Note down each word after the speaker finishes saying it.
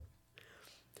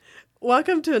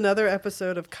Welcome to another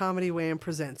episode of Comedy Wham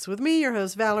Presents. With me, your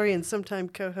host, Valerie, and sometime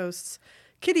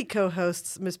kitty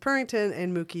co-hosts, Miss Purrington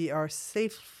and Mookie are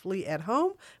safely at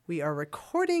home. We are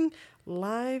recording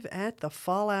live at the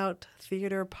Fallout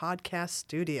Theater podcast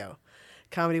studio.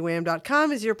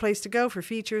 ComedyWham.com is your place to go for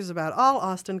features about all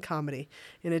Austin comedy.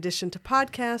 In addition to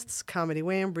podcasts, Comedy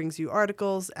Wham brings you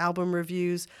articles, album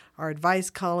reviews, our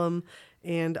advice column,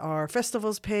 and our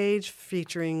festivals page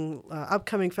featuring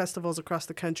upcoming festivals across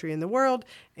the country and the world,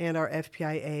 and our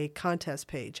FPIA contest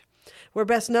page. We're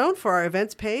best known for our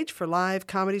events page for live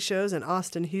comedy shows in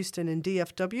Austin, Houston, and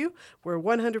DFW, where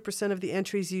 100% of the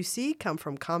entries you see come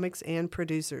from comics and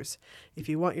producers. If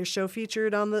you want your show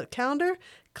featured on the calendar,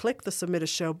 click the Submit a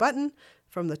Show button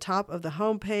from the top of the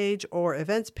home page or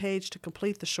events page to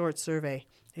complete the short survey.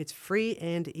 It's free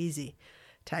and easy.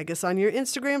 Tag us on your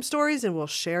Instagram stories and we'll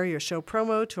share your show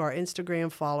promo to our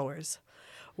Instagram followers.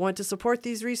 Want to support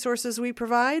these resources we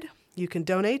provide? You can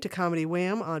donate to Comedy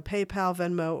Wham on PayPal,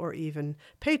 Venmo, or even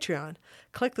Patreon.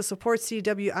 Click the Support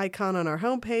CW icon on our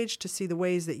homepage to see the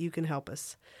ways that you can help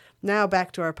us. Now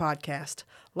back to our podcast.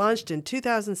 Launched in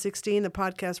 2016, the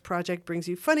podcast project brings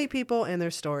you funny people and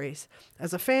their stories.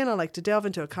 As a fan, I like to delve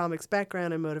into a comic's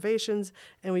background and motivations,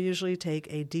 and we usually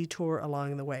take a detour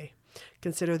along the way.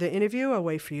 Consider the interview a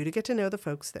way for you to get to know the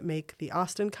folks that make the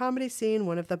Austin comedy scene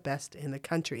one of the best in the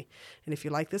country. And if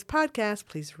you like this podcast,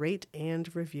 please rate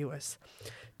and review us.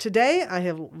 Today, I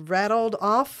have rattled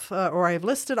off, or I have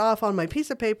listed off on my piece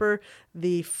of paper,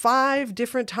 the 5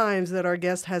 different times that our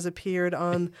guest has appeared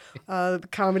on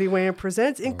Comedy Wham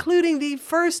Presents, including the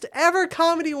first ever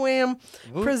Comedy Wham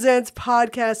Presents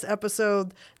podcast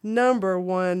episode number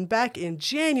 1 back in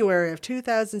January of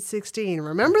 2016.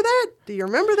 Remember that? Do you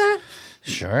remember that?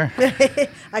 Sure.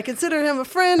 I consider him a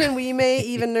friend, and we may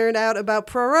even nerd out about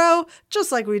Poirot,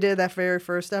 just like we did that very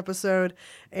first episode.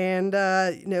 And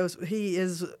he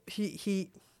is a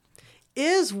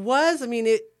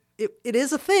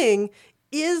thing.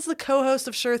 Is the co-host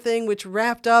of Sure Thing, which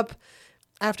wrapped up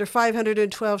after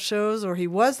 512 shows, or he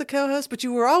was the co-host, but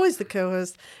you were always the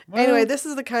co-host. Well, anyway, this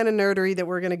is the kind of nerdery that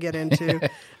we're going to get into.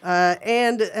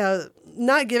 And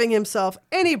not giving himself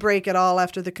any break at all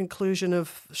after the conclusion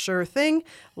of Sure Thing,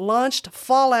 launched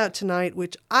Fallout tonight,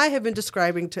 which I have been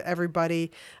describing to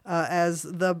everybody as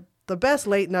the best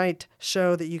late night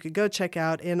show that you could go check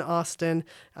out in Austin.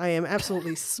 I am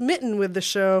absolutely smitten with the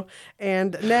show.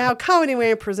 And now Comedy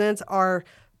Wham presents our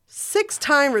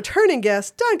 6-time returning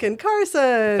guest, Duncan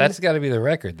Carson. That's got to be the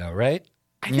record, though, right?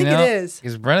 I think it is.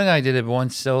 Because Brent and I did it one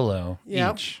solo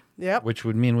each, which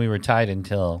would mean we were tied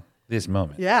until this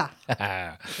moment. Yeah.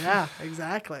 Yeah,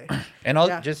 exactly. And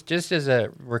just as a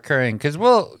recurring, because,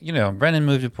 Brennan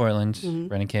moved to Portland,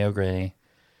 Brennan K.O. Gray.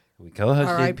 We co-hosted.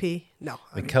 R.I.P. No.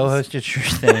 We co-hosted Sure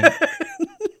Thing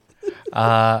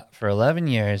for 11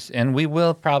 years. And we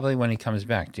will probably, when he comes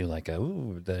back, do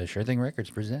the Sure Thing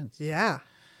Records presents. Yeah.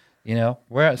 So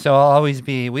I'll always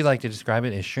be, we like to describe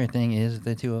it as Sure Thing is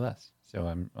the two of us. So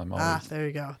I'm always. There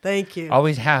you go. Thank you.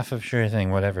 Always half of Sure Thing,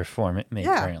 whatever form it may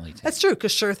currently take. That's true,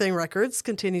 because Sure Thing Records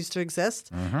continues to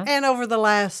exist. Mm-hmm. And over the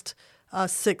last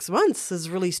 6 months has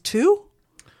released 2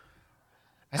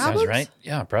 That albums? Sounds right.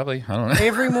 Yeah, probably. I don't know.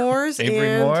 Avery Moore's.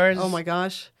 Moore's. Oh my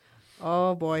gosh.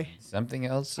 Oh boy. Something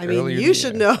else. I mean, you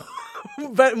should know,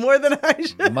 but more than I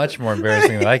should. Much more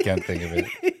embarrassing than I can't think of it.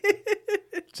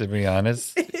 To be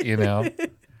honest,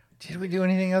 Did we do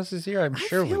anything else this year? I'm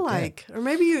sure we did. Or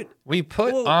maybe you. We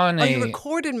put on you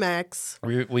recorded Max.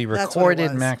 We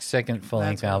recorded Mac's second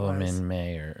full-length album in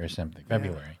May or something,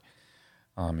 February.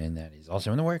 And that is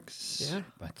also in the works. Yeah.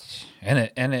 But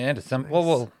and some. Nice.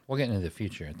 Well, we'll get into the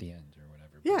future at the end or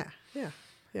whatever.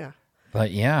 Yeah.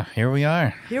 But yeah, here we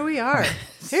are. Here you are.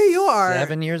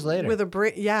 7 years later. With a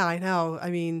break. Yeah, I know. I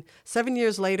mean, 7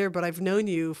 years later, but I've known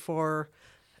you for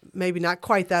maybe not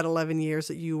quite that 11 years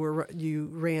that you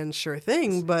ran Sure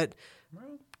Thing, but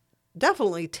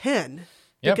definitely 10.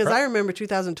 Because I remember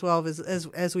 2012,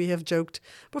 as we have joked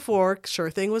before,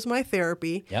 Sure Thing was my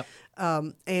therapy. Yep.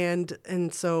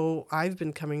 And so I've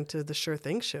been coming to the Sure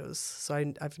Thing shows. So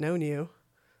I've known you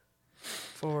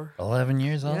for 11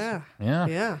 years also.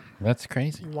 Yeah. That's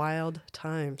crazy. Wild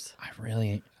times. I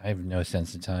have no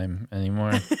sense of time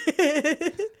anymore.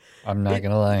 I'm not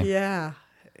gonna lie. Yeah.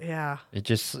 It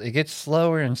gets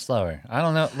slower and slower. I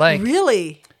don't know. Like,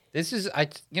 really? This is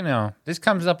this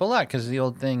comes up a lot because the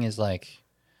old thing is like.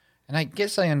 And I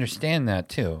guess I understand that,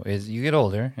 too, is you get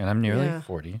older, and I'm nearly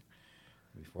 40. I'll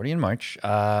be 40 in March.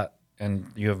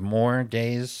 And you have more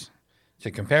days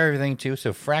to compare everything to.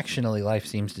 So fractionally, life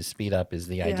seems to speed up is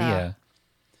the idea.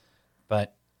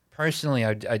 But personally,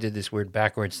 I did this weird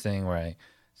backwards thing where I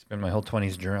spent my whole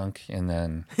 20s drunk, and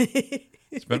then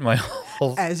spent my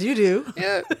whole as you do.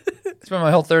 Yeah. Spent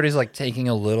my whole 30s like taking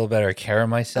a little better care of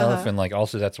myself, and like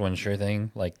also that's one sure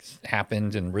thing like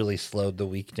happened and really slowed the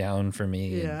week down for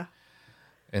me. Yeah.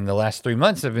 And in the last 3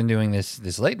 months, I've been doing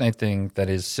this late night thing that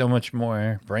is so much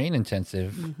more brain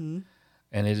intensive, and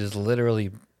it is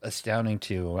literally astounding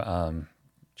to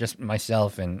just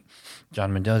myself and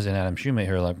John Mendoza and Adam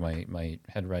Shoemaker, like my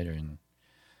head writer and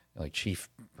like chief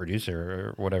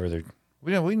producer or whatever.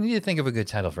 We need to think of a good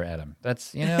title for Adam.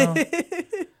 That's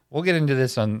we'll get into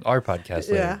this on our podcast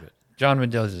later. Yeah. But John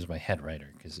Mendoza is my head writer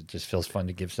because it just feels fun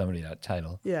to give somebody that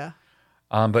title. Yeah.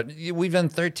 But we've done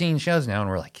 13 shows now, and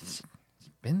we're like, it's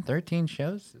been 13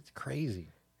 shows? It's crazy.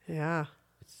 Yeah.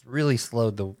 It's really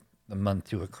slowed the month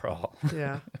to a crawl.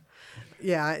 Yeah.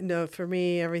 Yeah. No, for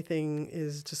me, everything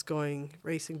is just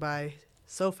racing by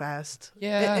so fast.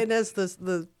 Yeah. And as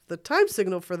the time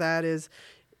signal for that is,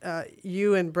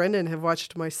 you and Brendan have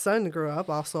watched my son grow up.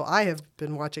 Also, I have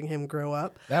been watching him grow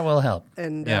up. That will help.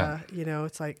 And,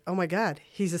 it's like, oh my God,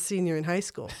 he's a senior in high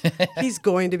school. He's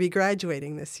going to be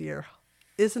graduating this year.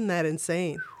 Isn't that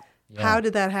insane? Yeah. How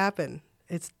did that happen?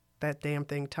 It's that damn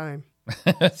thing, time.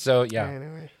 So, yeah.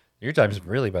 Anyway. Your time's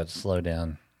really about to slow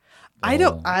down. I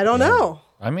don't know.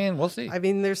 I mean, we'll see. I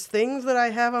mean, there's things that I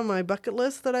have on my bucket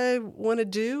list that I want to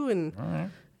do. And, all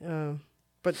right.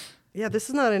 But... yeah, this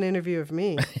is not an interview of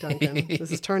me, Duncan.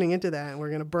 This is turning into that, and we're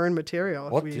going to burn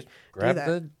material if we just grab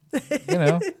do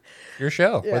that. Your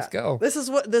show. Yeah. Let's go. This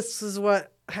is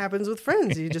what happens with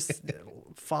friends. You just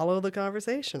follow the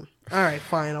conversation. All right,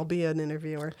 fine. I'll be an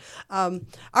interviewer. All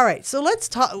right, so let's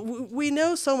talk. We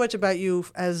know so much about you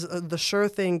as the Sure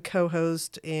Thing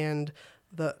co-host and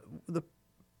the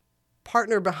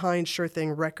partner behind Sure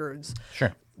Thing Records.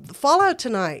 Sure. Fallout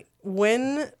Tonight.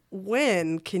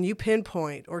 When can you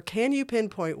pinpoint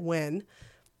when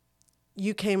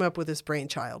you came up with this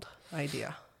brainchild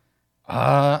idea?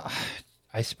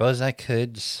 I suppose I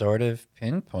could sort of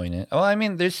pinpoint it. Oh, I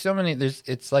mean, there's so many. There's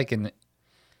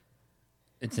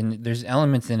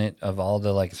elements in it of all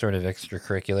the like sort of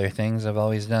extracurricular things I've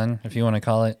always done, if you want to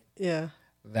call it. Yeah.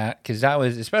 Because that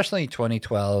was especially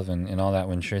 2012 and all that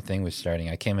when Sure Thing was starting.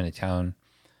 I came into town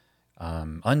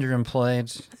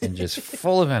underemployed and just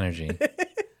full of energy.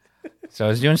 So I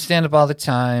was doing stand-up all the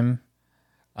time,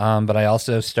 but I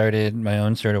also started my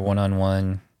own sort of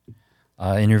one-on-one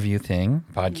interview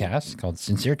podcast called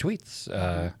Sincere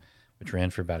Tweets, which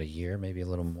ran for about a year, maybe a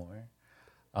little more.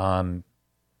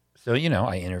 So,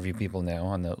 I interview people now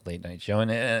on the late night show. And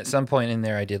at some point in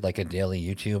there, I did like a daily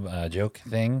YouTube joke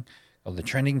thing called the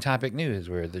Trending Topic News,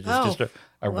 where there's just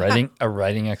a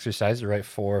writing exercise to write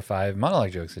 4 or 5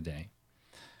 monologue jokes a day,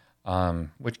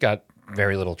 which got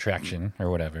very little traction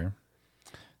or whatever.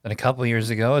 Then a couple of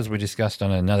years ago, as we discussed on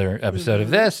another episode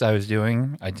of this,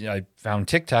 I found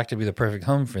TikTok to be the perfect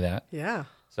home for that. Yeah.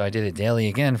 So I did it daily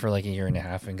again for like a year and a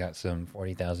half and got some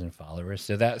 40,000 followers.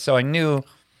 So I knew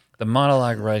the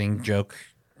monologue writing joke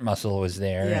muscle was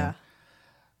there. Yeah.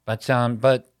 But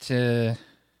the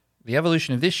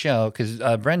evolution of this show, because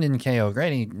Brendan K.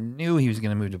 O'Grady knew he was going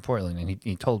to move to Portland, and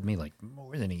he told me like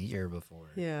more than a year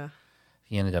before. Yeah.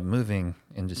 He ended up moving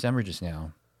in December just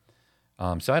now.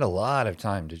 So I had a lot of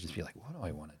time to just be like, what do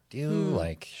I want to do?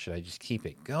 Like, should I just keep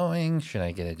it going? Should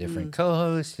I get a different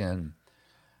co-host? And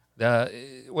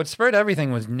what spurred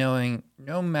everything was knowing,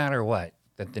 no matter what,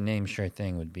 that the name Sure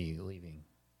Thing would be leaving.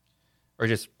 Or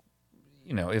just,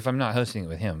 if I'm not hosting it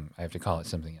with him, I have to call it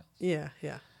something else. Yeah,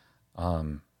 yeah.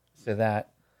 So that,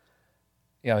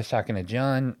 I was talking to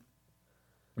John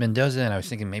Mendoza, and I was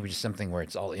thinking maybe just something where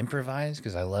it's all improvised,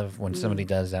 because I love when somebody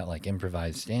does that, like,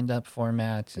 improvised stand-up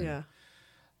format. And, yeah.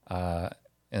 And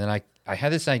then I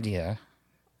had this idea,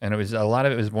 and a lot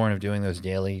of it was born of doing those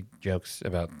daily jokes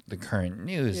about the current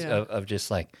news of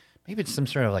just like, maybe it's some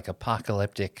sort of like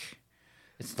apocalyptic,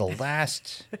 it's the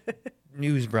last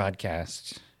news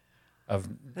broadcast of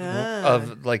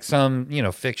like some,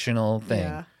 fictional thing.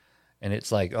 Yeah. And it's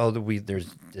like, there's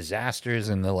disasters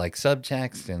and the like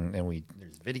subtext and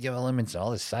there's video elements and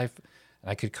all this sci-fi.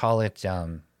 And I could call it,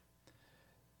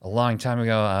 a long time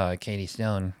ago, Katie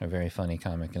Stone, a very funny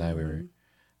comic, and I we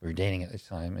were dating at this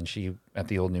time, and she at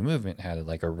the Old New Movement had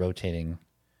like a rotating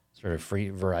sort of free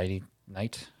variety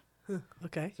night.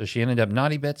 Okay. So she ended up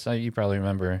Naughty Bits. You probably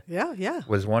remember. Yeah, yeah.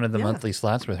 Was one of the monthly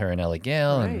slots with her and Ella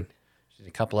Gale, and she did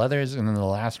a couple others, and then the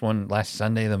last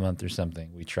Sunday of the month or something,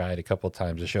 we tried a couple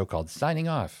times a show called Signing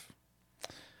Off.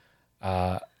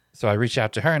 So I reached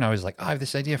out to her, and I was like, I have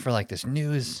this idea for like this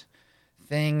news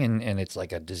thing, and it's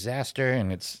like a disaster,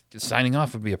 and it's Signing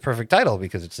Off would be a perfect title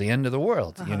because it's the end of the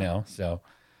world, So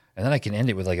And then I can end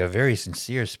it with like a very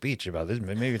sincere speech about this.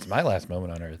 Maybe it's my last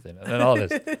moment on earth and all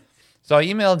this. So I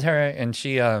emailed her, and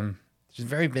she's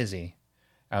very busy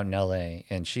out in LA,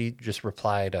 and she just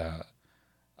replied,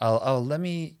 let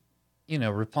me,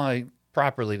 reply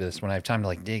properly to this when I have time to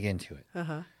like dig into it.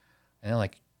 And then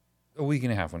like a week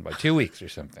and a half went by, 2 weeks or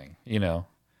something, And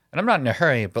I'm not in a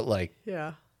hurry, but like,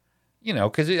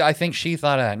 because I think she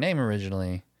thought of that name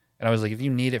originally. And I was like, if you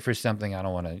need it for something, I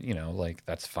don't want to, like,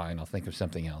 that's fine. I'll think of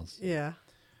something else. Yeah.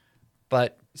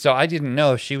 But so I didn't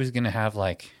know if she was going to have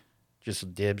like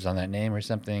just dibs on that name or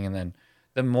something. And then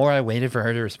the more I waited for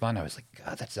her to respond, I was like,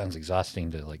 God, that sounds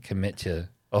exhausting to like commit to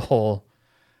a whole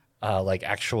like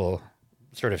actual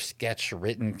sort of sketch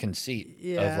written conceit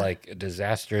of like a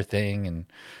disaster thing. And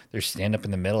there's stand up in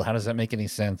the middle. How does that make any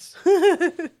sense?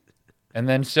 And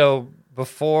then so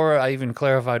before I even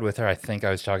clarified with her, I think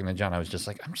I was talking to John. I was just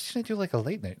like, I'm just going to do like a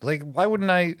late night. Like, why wouldn't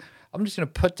I? I'm just going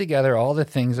to put together all the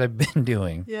things I've been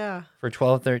doing for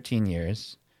 12, 13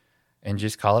 years and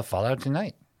just call it Fallout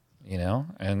Tonight,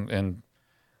 And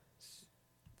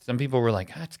some people were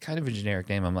like, it's kind of a generic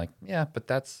name. I'm like, yeah, but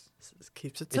this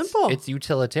keeps it simple. It's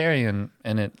utilitarian,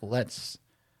 and it lets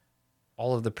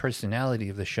all of the personality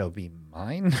of the show be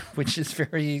mine, which is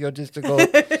very egotistical.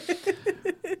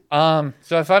 So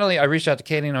I reached out to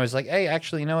Katie, and I was like, hey,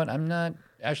 actually, you know what? I'm not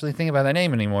actually thinking about that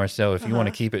name anymore. So if you want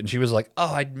to keep it. And she was like,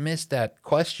 oh, I'd missed that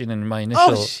question in my initial.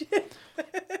 Oh, shit.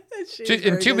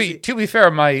 To be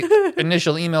fair, my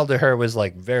initial email to her was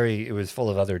like it was full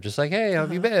of other, just like, hey, how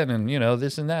have you been? And,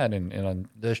 this and that. And on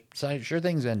the site, sure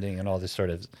thing's ending and all this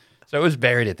sort of. So it was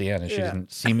buried at the end, and she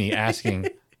didn't see me asking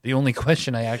the only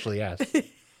question I actually asked.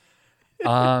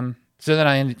 So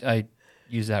then I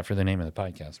used that for the name of the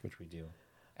podcast, which we do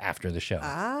after the show.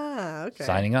 Okay.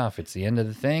 Signing off. It's the end of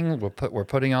the thing. We're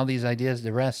putting all these ideas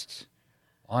to rest.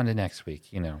 On to next week,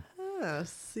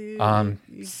 So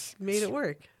you made it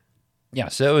work. Yeah,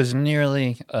 so it was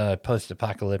nearly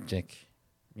post-apocalyptic,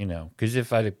 because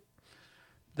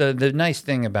the nice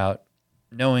thing about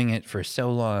knowing it for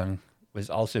so long was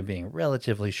also being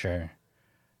relatively sure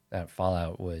that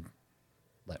Fallout would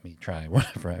let me try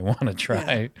whatever I want to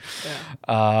try,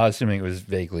 assuming it was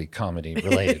vaguely comedy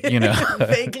related,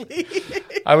 Vaguely.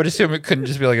 I would assume it couldn't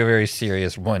just be like a very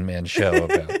serious one-man show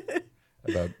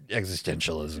about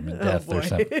existentialism and death or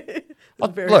something.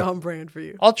 It's very on brand for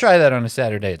you. I'll try that on a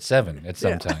Saturday at 7 at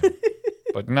some time,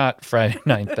 but not Friday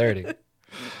 9:30.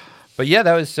 But yeah,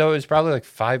 it was probably like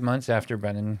 5 months after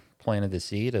Brennan planted the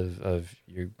seed of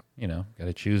got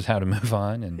to choose how to move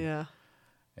on,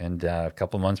 and a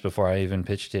couple months before I even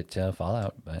pitched it to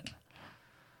Fallout, but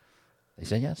they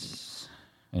said yes,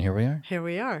 and here we are. Here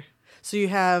we are. So you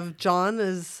have John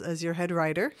as your head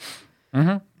writer.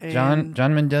 Mm-hmm.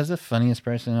 John Mendoza, funniest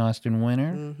person in Austin,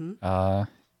 winner.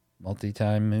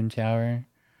 Multi-time Moon Tower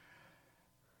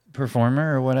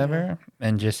performer or whatever,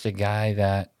 and just a guy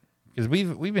that, because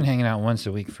we've been hanging out once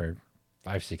a week for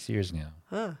 5-6 years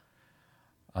now,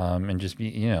 and just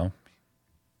be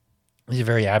he's a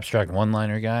very abstract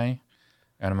one-liner guy,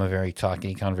 and I'm a very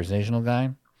talky conversational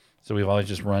guy, so we've always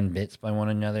just run bits by one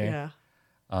another,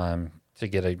 to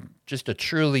get a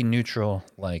truly neutral,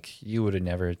 like I would have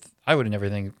never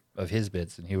think of his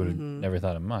bits, and he would have never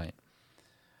thought of mine.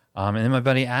 And then my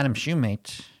buddy Adam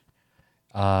Shoemate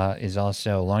is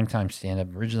also a longtime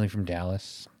stand-up, originally from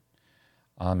Dallas.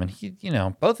 And he,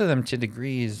 both of them to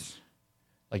degrees,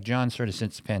 like John sort of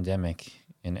since the pandemic,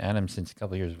 and Adam since a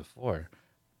couple of years before,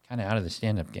 kind of out of the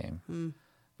stand-up game.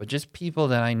 But just people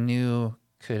that I knew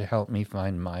could help me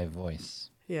find my voice.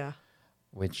 Yeah.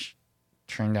 Which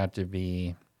turned out to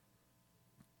be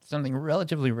something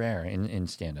relatively rare in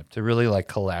stand-up, to really like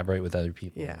collaborate with other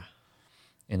people. Yeah.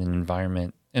 In an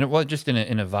environment. And it was just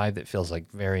in a vibe that feels like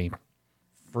very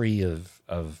free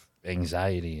of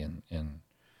anxiety and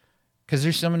because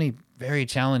there's so many very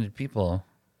talented people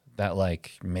that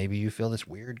like maybe you feel this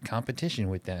weird competition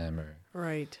with them or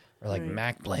like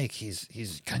Mac Blake,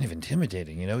 he's kind of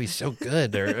intimidating, he's so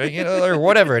good or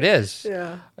whatever it is.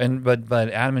 Yeah. And but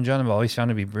Adam and John have always found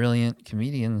to be brilliant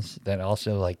comedians that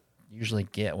also like usually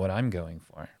get what I'm going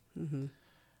for.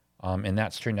 And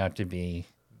that's turned out to be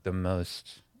the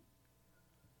most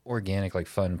organic, like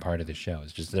fun part of the show.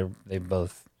 Is just they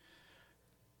both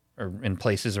are in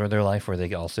places of their life where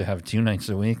they also have 2 nights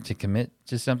a week to commit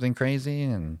to something crazy,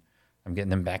 and I'm getting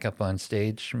them back up on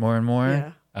stage more and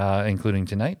more, including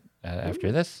tonight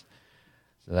after this.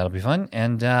 So that'll be fun.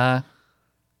 And they're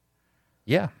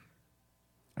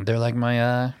like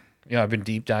my I've been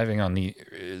deep diving on the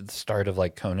start of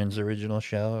like Conan's original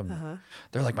show.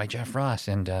 They're like my Jeff Ross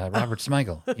and Robert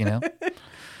Smigel,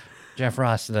 Jeff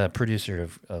Ross, the producer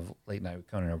of Late Night with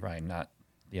Conan O'Brien, not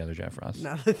The other Jeff Ross.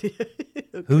 Not the,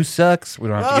 okay. Who sucks? We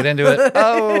don't have to get into it.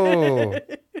 Oh,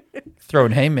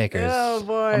 throwing haymakers. Oh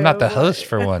boy! I'm not the host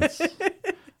for once.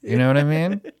 You know what I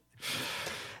mean?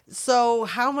 So,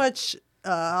 how much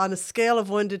on a scale of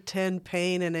 1 to 10,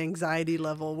 pain and anxiety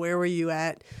level? Where were you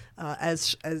at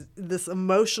as this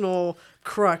emotional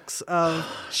crux of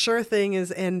Sure Thing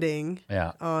is ending?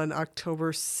 Yeah. On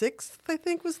October 6th, I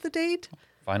think was the date.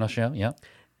 Final show. Yeah.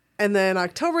 And then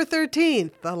October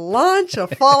 13th, the launch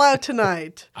of Fallout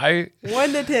Tonight. 1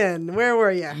 to 10. Where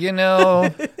were you? You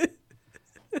know,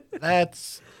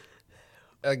 that's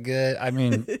a good. I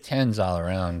mean, 10's all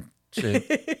around.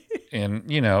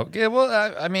 And you know, yeah,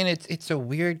 well, I mean, it's a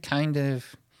weird kind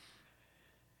of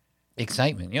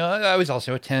excitement. You know, I was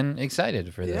also a 10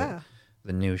 excited for the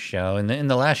new show, and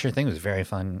the last year thing was very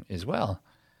fun as well.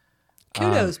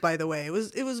 Kudos, by the way, it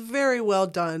was very well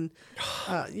done.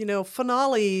 You know,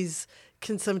 finales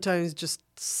can sometimes just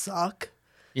suck.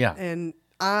 Yeah, and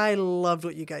I loved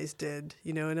what you guys did.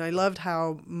 You know, and I loved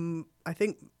how I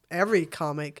think every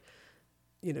comic,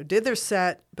 you know, did their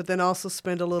set, but then also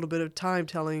spend a little bit of time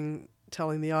telling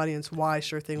the audience why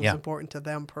Sure Thing was important to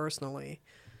them personally.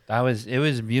 It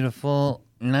was a beautiful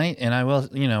night, and I will,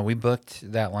 you know, we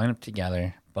booked that lineup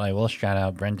together, but I will shout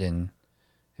out Brendan,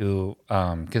 who,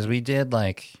 because we did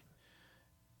like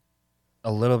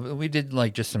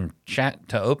just some chat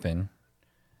to open.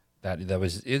 That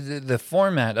was the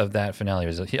format of that finale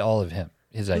was all of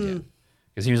his idea.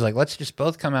 Because he was like, let's just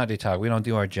both come out to talk. We don't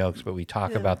do our jokes, but we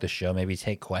talk about the show, maybe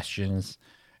take questions,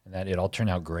 and that it all turned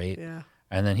out great. Yeah.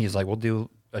 And then he's like, we'll do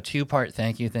a 2-part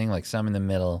thank you thing, like some in the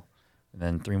middle, and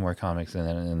then 3 more comics,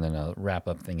 and then a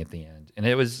wrap-up thing at the end. And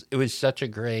it was such a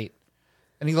great,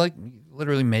 and he like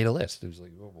literally made a list. It was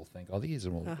like, well, we'll thank all these,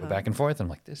 and we'll go back and forth. I'm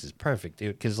like, this is perfect,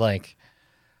 dude. Because like,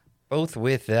 both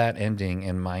with that ending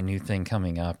and my new thing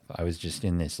coming up, I was just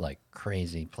in this like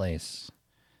crazy place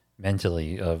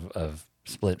mentally of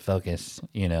split focus,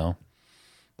 you know,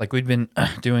 like we'd been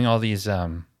doing all these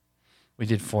we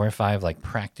did 4 or 5 like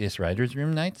practice writers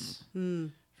room nights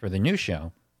for the new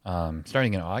show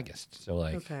starting in August, so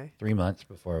like 3 months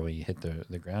before we hit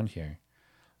the ground here.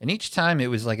 And each time it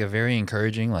was like a very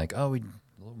encouraging, like, oh, we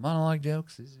little monologue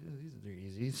jokes, these are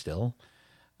easy still,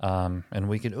 and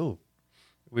we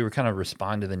would kind of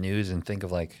respond to the news and think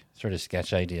of like sort of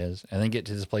sketch ideas, and then get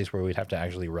to this place where we'd have to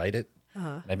actually write it.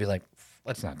 And I'd be like,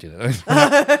 let's not do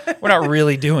that. We're not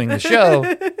really doing the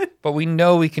show, but we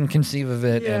know we can conceive of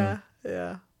it.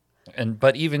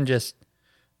 But even just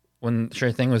when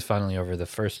Sure Thing was finally over, the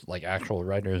first like actual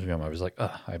writer's room, I was like,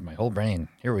 oh, I have my whole brain.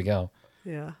 Here we go.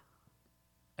 Yeah.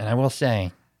 And I will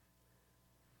say,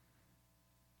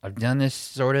 I've done this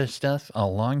sort of stuff a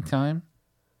long time,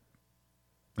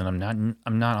 and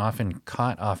I'm not often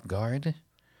caught off guard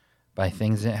by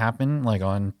things that happen like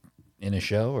in a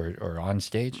show or on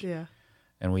stage. Yeah.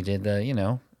 And we did there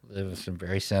was some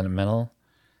very sentimental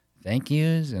thank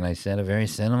yous, and I said a very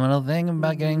sentimental thing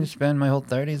about getting to spend my whole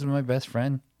 30s with my best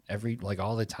friend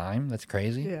all the time. That's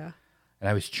crazy. Yeah. And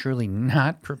I was truly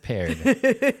not prepared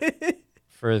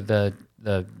for the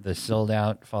sold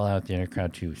out Fallout Theater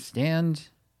crowd to stand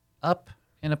up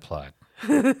and applaud.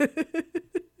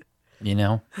 You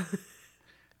know?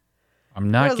 I'm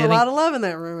not There was a lot of love in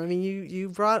that room. I mean, you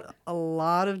brought a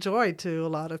lot of joy to a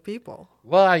lot of people.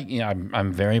 Well,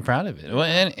 I'm very proud of it. Well,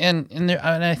 and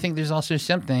I think there's also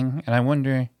something, and I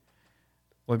wonder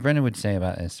what Brendan would say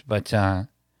about this, but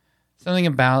something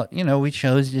about, we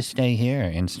chose to stay here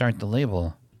and start the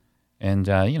label, and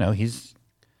he's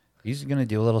going to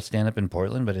do a little stand up in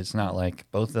Portland, but it's not like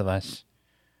both of us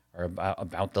are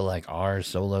about the like our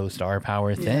solo star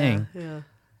power thing. Yeah.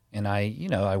 And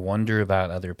I wonder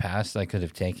about other paths I could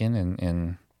have taken,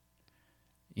 and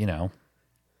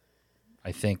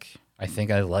I think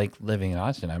I like living in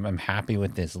Austin. I'm happy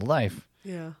with this life.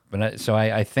 Yeah. But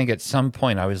I think at some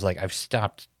point I was like, I've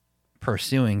stopped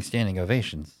pursuing standing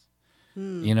ovations.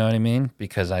 You know what I mean?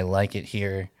 Because I like it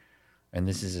here, and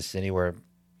this is a city where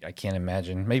I can't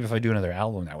imagine. Maybe if I do another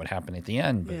album, that would happen at the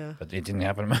end, but it didn't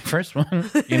happen in my first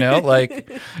one. Like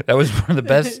that was one of the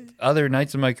best other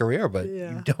nights of my career. But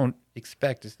you don't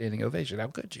expect a standing ovation. How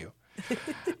could you?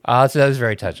 So that was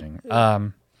very touching.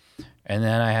 And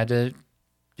then I had to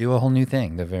do a whole new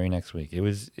thing the very next week. It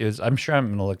was. I'm sure I'm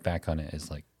going to look back on it as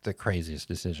like the craziest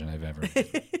decision I've ever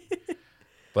made.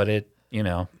 But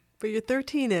But you're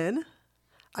 13 in.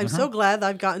 I'm so glad that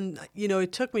I've gotten,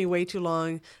 it took me way too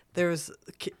long.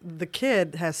 The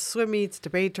kid has swim meets,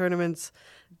 debate tournaments,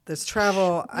 there's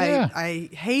travel. Yeah. I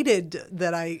hated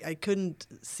that I couldn't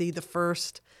see the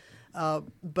first,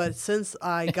 but since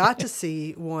I got to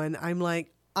see one, I'm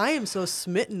like, I am so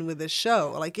smitten with this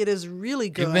show. Like, it is really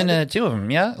good. You've been to 2 of them,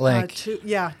 yeah? Like two.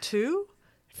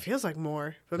 It feels like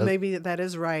more, but maybe that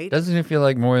is right. Doesn't it feel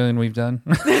like more than we've done?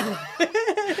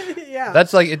 Yeah.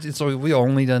 That's like, it's like we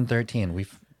only done 13.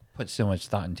 We've put so much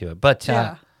thought into it. But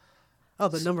yeah. Oh,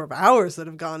 the number of hours that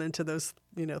have gone into those,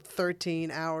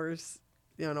 13 hours,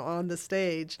 on the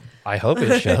stage. I hope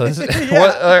it shows.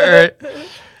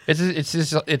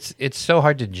 It's so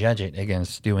hard to judge it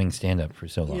against doing stand up for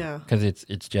so long. Yeah. Because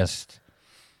it's just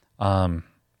and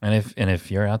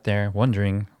if you're out there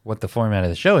wondering what the format of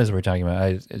the show is we're talking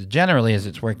about, generally as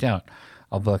it's worked out,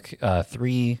 I'll book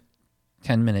 3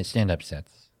 10-minute stand up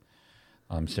sets.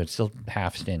 So it's still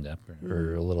half stand up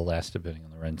or a little less depending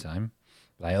on the runtime.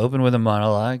 But I open with a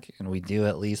monologue and we do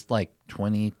at least like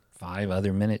 25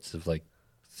 other minutes of like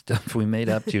stuff we made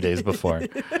up 2 days before.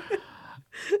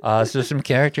 So some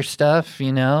character stuff,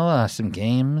 some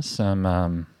games,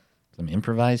 some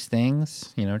improvised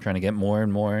things, trying to get more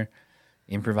and more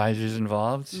improvisers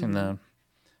involved in the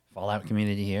Fallout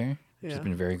community here, which has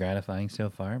been very gratifying so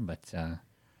far. But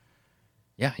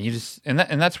yeah, you just and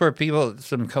that's where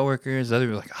some coworkers, others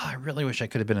were like, "Oh, I really wish I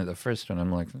could have been at the first one."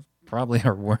 I'm like, probably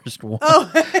our worst one.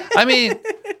 Oh. I mean,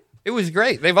 it was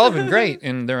great. They've all been great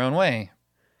in their own way,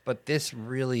 but this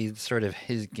really sort of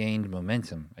has gained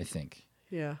momentum, I think.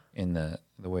 Yeah. In the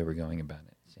way we're going about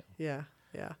it. So. Yeah.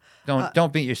 Yeah.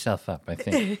 Don't beat yourself up, I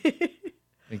think.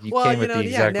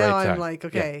 Like now I'm like,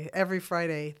 okay, every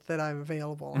Friday that I'm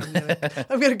available,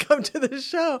 I'm gonna come to the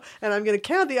show and I'm gonna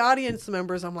count the audience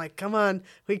members. I'm like, come on,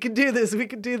 we can do this. We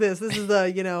can do this. This is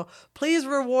the, please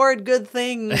reward good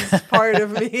things part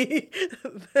of me.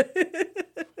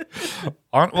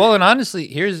 Well, and honestly,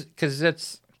 because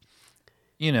that's,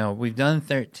 we've done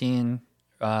 13.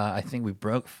 I think we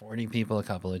broke 40 people a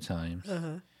couple of times,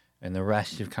 and the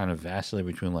rest have kind of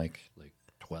vacillated between like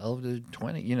 12 to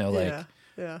 20.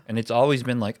 Yeah. And it's always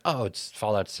been like, oh,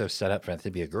 Fallout's so set up for it to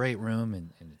be a great room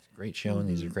and it's a great show and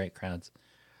these are great crowds.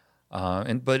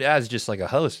 But as just like a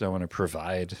host, I want to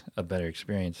provide a better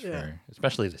experience for,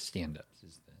 especially the stand-ups.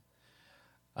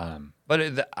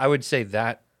 I would say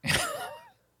that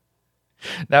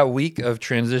that week of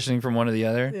transitioning from one to the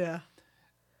other,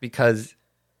 because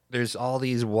there's all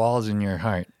these walls in your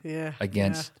heart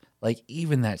against like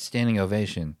even that standing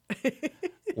ovation.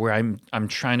 Where I'm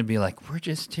trying to be like, we're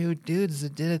just 2 dudes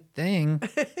that did a thing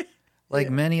like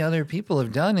many other people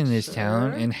have done in this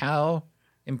town, and how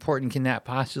important can that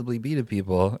possibly be to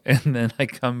people? And then I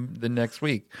come the next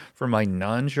week for my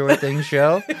non-Sure Thing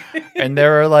show, and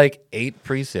there are like 8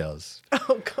 pre-sales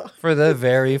for the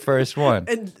very first one.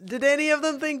 And did any of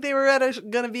them think they were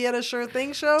going to be at a Sure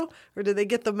Thing show, or did they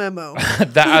get the memo?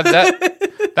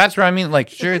 That's where I mean, like,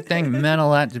 Sure Thing meant a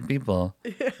lot to people,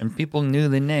 and people knew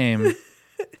the name.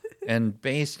 And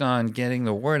based on getting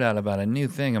the word out about a new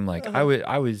thing, I'm like,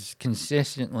 I was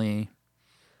consistently,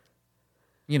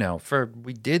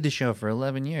 we did the show for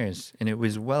 11 years, and it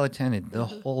was well attended the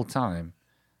whole time,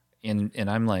 and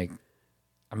I'm like,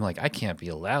 I can't be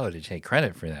allowed to take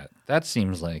credit for that. That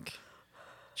seems like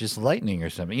just lightning or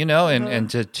something, and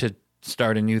to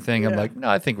start a new thing, I'm like, no,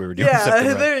 I think we were doing something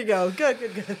right. There you go.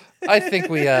 Good. I think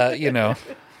we,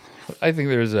 I think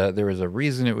there was a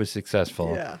reason it was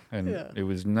successful, and it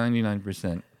was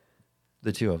 99%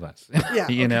 the 2 of us.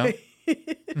 Yeah,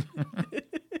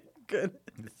 Good.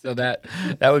 So that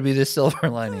would be the silver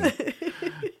lining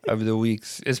of the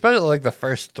weeks, especially like the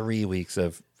first 3 weeks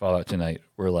of Fallout Tonight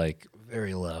were like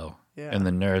very low, and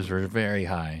the nerves were very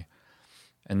high,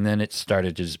 and then it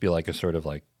started to just be like a sort of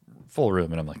like full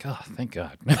room, and I'm like, oh, thank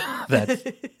God. That's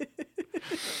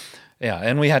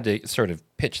and we had to sort of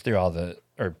pitch through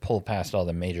pull past all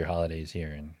the major holidays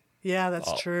here, and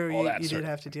that's true. You did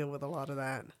have to deal with a lot of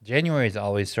that. January is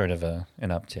always sort of an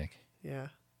uptick,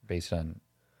 based on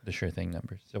the Sure Thing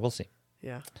numbers. So we'll see.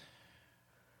 Yeah.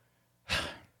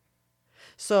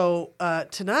 So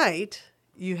tonight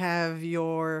you have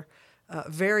your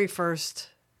very first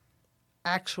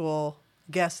actual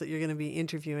guest that you're going to be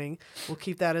interviewing. We'll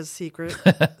keep that as a secret.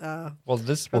 Well,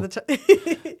 this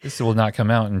will not come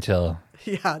out until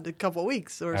a couple of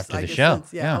weeks or after the show.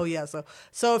 Oh yeah.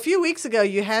 So a few weeks ago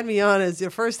you had me on as your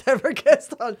first ever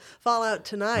guest on Fallout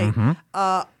Tonight.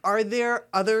 Are there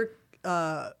other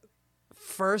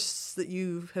firsts that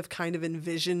you have kind of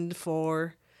envisioned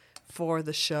for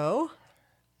the show?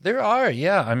 There are,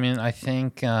 yeah. I mean, I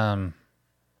think there's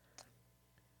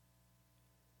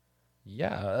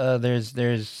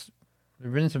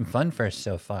been some fun firsts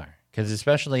so far, because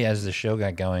especially as the show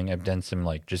got going, I've done some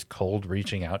like just cold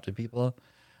reaching out to people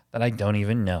that I don't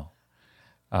even know,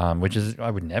 which is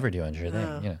I would never do on Sure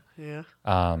Thing.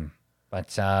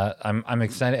 But I'm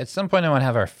excited. At some point, I want to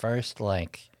have our first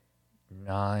like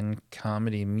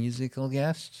non-comedy musical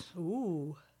guest.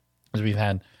 Ooh. Because we've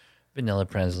had Vanilla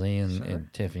Presley and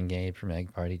Tiff and Gabe from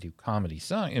Egg Party do comedy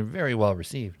song and very well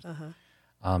received.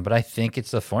 But I think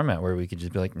it's a format where we could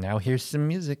just be like, now here's some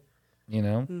music, you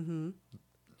know,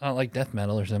 not like death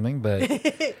metal or something, but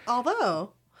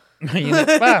although,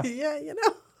 wow. Yeah, you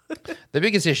know. The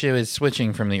biggest issue is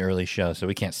switching from the early show, so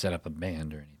we can't set up a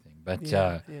band or anything.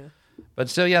 But but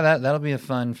so yeah, that'll be a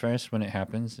fun first when it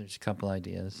happens. There's a couple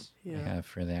ideas I have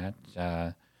for that.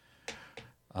 I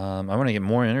want to get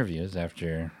more interviews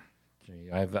after.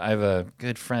 I have a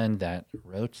good friend that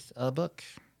wrote a book.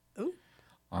 Ooh.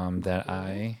 That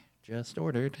I just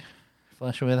ordered,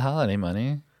 flush with holiday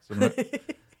money. So I'm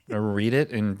gonna read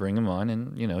it and bring him on,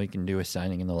 and you know he can do a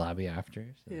signing in the lobby after.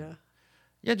 So.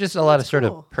 Yeah, just a lot of sort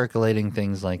of percolating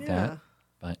things like that.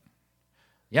 But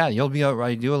yeah, you'll be all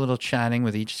right. Do a little chatting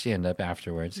with each stand-up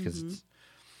afterwards because it's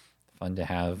fun to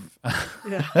have.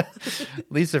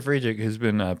 Lisa Friedrich, who's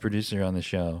been a producer on the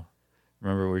show,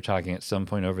 remember we were talking at some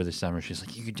point over the summer. She's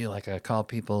like, you could do like a call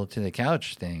people to the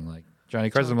couch thing, like Johnny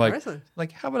Carson.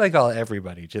 Like, how would I call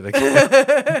everybody to the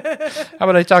couch? How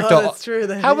would I talk to? That's true.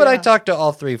 Then, how would I talk to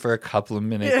all three for a couple of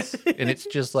minutes, and it's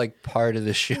just like part of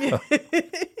the show.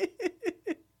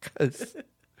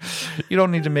 You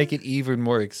don't need to make it even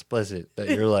more explicit that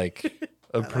you're like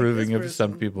approving of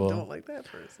some people. Don't like that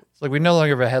person. It's like we no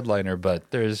longer have a headliner, but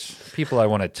there's people I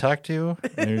want to talk to,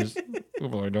 and there's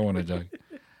people I don't want to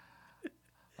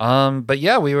talk. But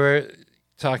yeah, we were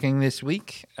talking this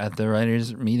week at the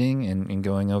writers' meeting and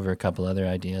going over a couple other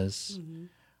ideas,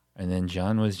 and then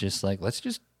John was just like, "Let's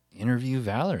just interview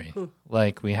Valerie."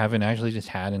 Like we haven't actually just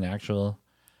had an actual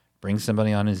bring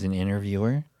somebody on as an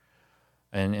interviewer.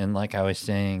 And like I was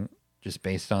saying, just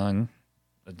based on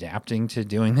adapting to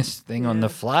doing this thing on the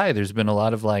fly, there's been a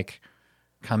lot of like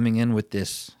coming in with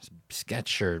this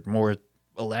sketch or more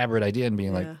elaborate idea and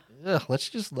being like, ugh, let's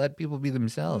just let people be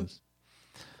themselves.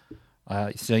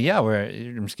 So yeah,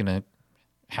 I'm just going to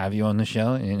have you on the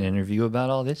show and interview about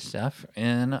all this stuff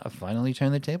and finally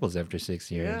turn the tables after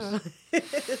 6 years. Yeah.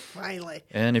 Finally.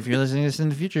 And if you're listening to this in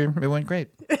the future, it went great.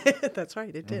 That's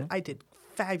right. It did. I did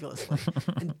fabulously.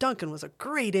 And Duncan was a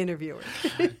great interviewer.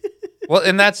 Well,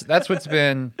 and that's what's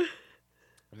been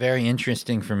very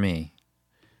interesting for me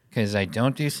because I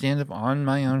don't do stand-up on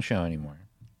my own show anymore.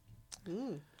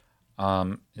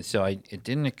 So it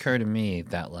didn't occur to me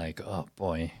that like, oh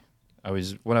boy,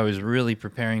 what I was really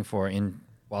preparing for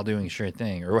while doing Sure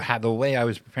Thing, or the way I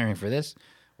was preparing for this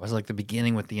was like the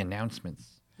beginning with the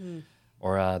announcements,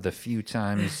 or the few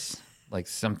times like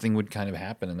something would kind of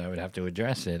happen and I would have to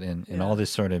address it, and all this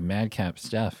sort of madcap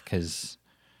stuff. Because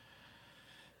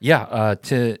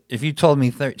if you told me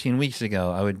 13 weeks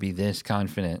ago I would be this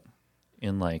confident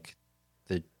in like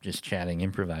the just chatting,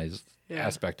 improvised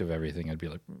aspect of everything, I'd be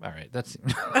like, all right, that's.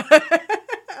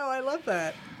 Oh, I love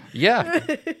that. Yeah.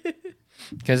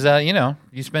 Because,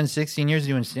 you spend 16 years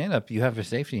doing stand-up, you have a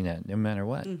safety net no matter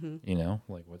what. You know,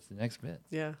 like, what's the next bit?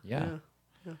 Yeah.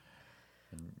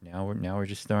 And now we're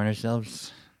just throwing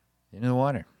ourselves into the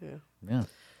water. Yeah.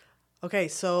 Okay,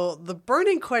 so the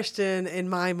burning question in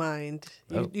my mind,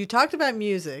 you talked about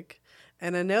music,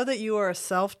 and I know that you are a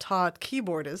self-taught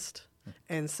keyboardist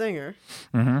and singer.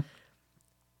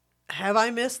 Have I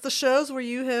missed the shows where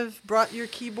you have brought your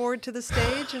keyboard to the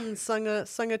stage and sung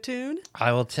a tune?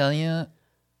 I will tell you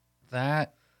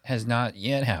that has not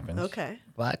yet happened. Okay.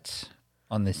 But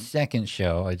on the second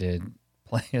show, I did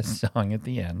play a song at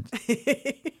the end.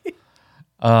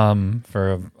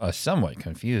 For a somewhat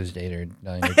confused 8 or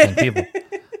 9 or 10 people.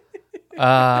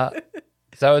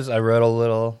 So I wrote a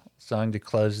little song to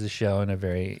close the show in a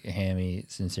very hammy,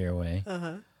 sincere way.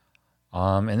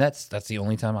 And that's the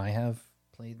only time I have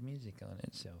played music on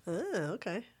it. So. Oh,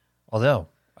 okay. Although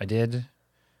I did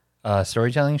a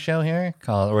storytelling show here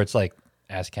it's like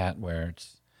ASCAT, where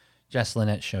it's Jess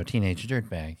Lynette's show Teenage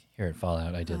Dirtbag here at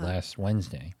Fallout. I did last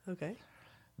Wednesday. Okay.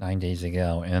 9 days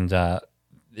ago. And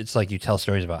it's like you tell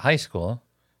stories about high school.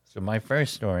 So my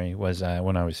first story was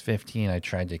when I was 15, I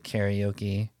tried to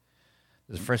karaoke. It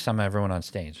was the first time I ever went on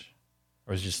stage.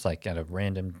 It was just like at a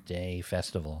random day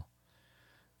festival.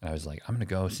 And I was like, I'm going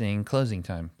to go sing Closing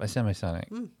Time by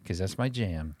Semisonic because that's my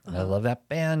jam. And I love that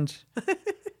band.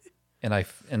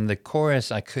 And the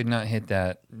chorus, I could not hit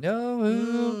that.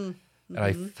 No. And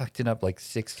I fucked it up like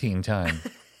 16 times.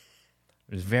 It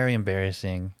was very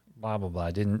embarrassing. Blah, blah, blah.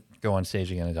 I didn't go on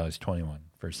stage again until I was 21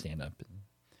 for stand-up.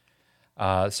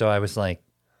 So I was like,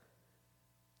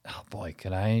 oh, boy,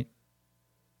 could I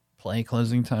play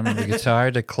closing time on the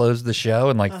guitar to close the show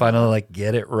and like finally like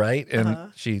get it right.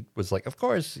 And she was like, of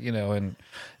course, you know, and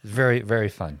it's very, very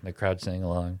fun. The crowd sang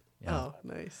along. Yeah. Oh,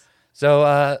 nice.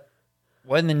 So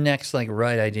when the next like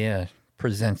right idea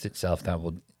presents itself, that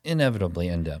will inevitably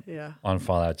end up on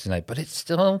Fallout Tonight. But it's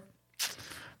still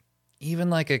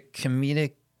even like a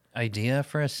comedic idea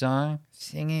for a song,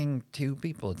 singing to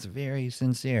people. It's very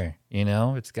sincere, you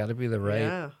know? It's got to be the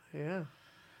right. Yeah.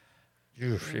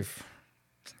 If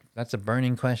that's a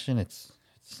burning question, it's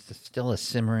still a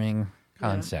simmering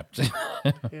concept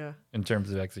in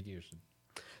terms of execution.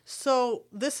 So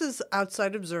this is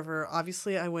Outside Observer.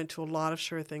 Obviously, I went to a lot of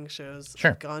Sure Thing shows.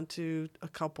 Sure. I've gone to a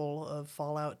couple of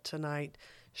Fallout Tonight.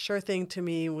 Sure Thing to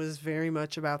me was very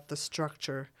much about the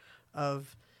structure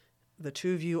of the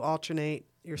two of you alternate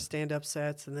your stand-up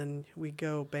sets, and then we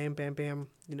go bam, bam, bam,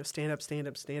 you know, stand-up,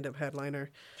 headliner.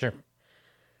 Sure.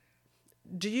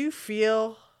 Do you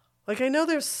feel... Like, I know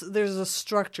there's a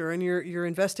structure, and you're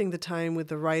investing the time with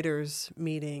the writers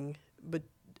meeting, but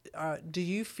do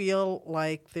you feel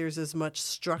like there's as much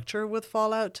structure with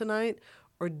Fallout Tonight,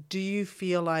 or do you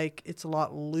feel like it's a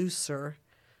lot looser,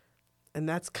 and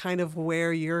that's kind of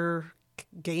where you're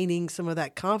gaining some of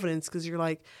that confidence because you're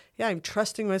like, yeah, I'm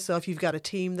trusting myself. You've got a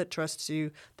team that trusts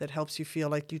you, that helps you feel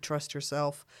like you trust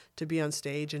yourself to be on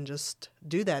stage and just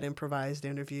do that improvised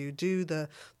interview, do the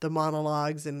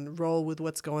monologues and roll with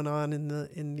what's going on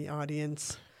in the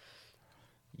audience.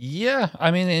 Yeah,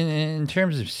 I mean, in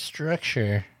terms of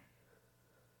structure,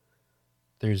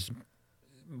 there's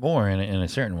more in a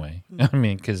certain way. I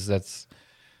mean, because that's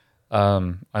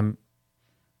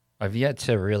I've yet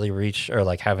to really reach or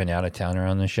like have an out of towner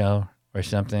on the show or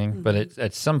something. But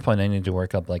at some point, I need to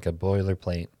work up like a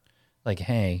boilerplate. Like,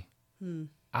 hey,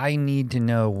 I need to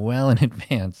know well in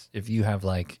advance if you have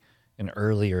like an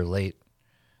early or late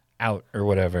out or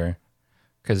whatever,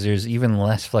 because there's even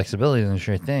less flexibility than the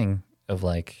Sure Thing of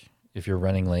like if you're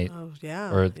running late. Oh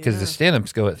yeah. Or because the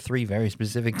stand-ups go at 3 very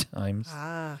specific times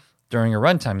during a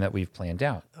runtime that we've planned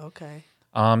out. Okay.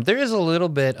 There is a little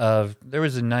bit of, there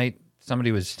was a night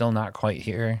somebody was still not quite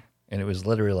here, and it was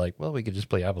literally like, well, we could just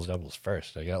play apples doubles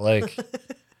first. I got like,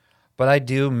 but I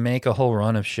do make a whole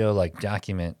run of show like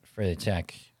document for the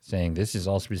tech saying this is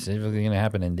all specifically going to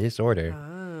happen in this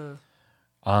order.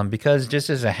 Because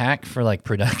just as a hack for like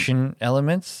production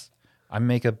elements, I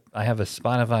have a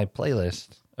Spotify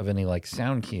playlist of any like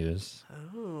sound cues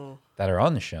that are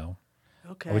on the show.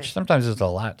 Okay. Which sometimes is a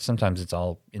lot. Sometimes it's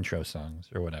all intro songs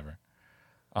or whatever.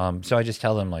 So I just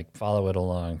tell them like follow it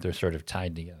along. They're sort of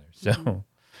tied together. So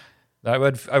I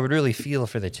would really feel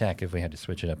for the tech if we had to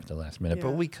switch it up at the last minute,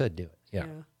 but we could do it. Yeah.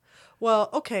 Well,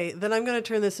 okay, then I'm going to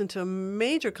turn this into a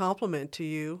major compliment to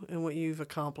you and what you've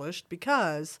accomplished,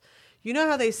 because you know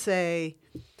how they say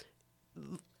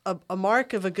a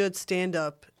mark of a good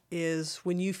stand-up is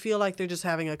when you feel like they're just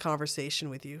having a conversation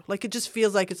with you. Like it just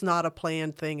feels like it's not a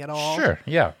planned thing at all. Sure,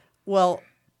 yeah. Well,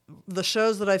 the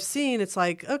shows that I've seen, it's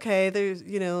like, okay, there's,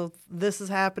 you know, this is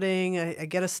happening. I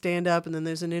get a stand-up, and then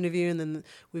there's an interview, and then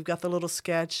we've got the little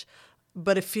sketch.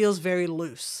 But it feels very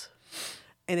loose.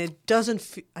 And it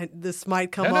doesn't, this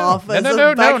might come off as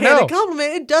a backhanded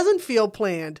compliment. It doesn't feel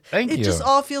planned. Thank you. It just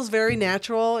all feels very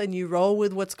natural, and you roll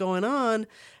with what's going on.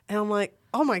 And I'm like,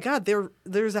 oh my God,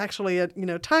 there's actually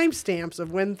timestamps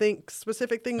of when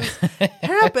specific things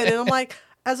happen. And I'm like,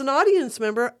 as an audience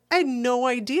member, I had no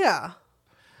idea.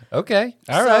 Okay.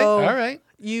 All right.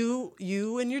 You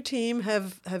and your team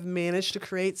have managed to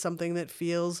create something that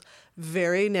feels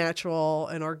very natural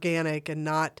and organic, and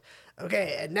not,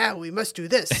 okay, and now we must do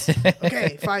this.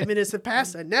 Okay, 5 minutes have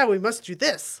passed, and now we must do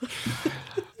this.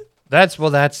 That's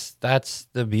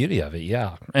the beauty of it,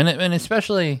 yeah. And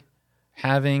especially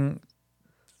having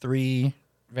 3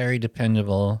 very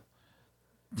dependable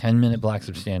 10-minute blocks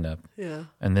of stand-up. Yeah.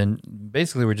 And then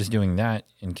basically we're just doing that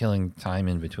and killing time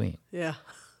in between. Yeah.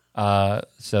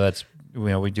 So that's,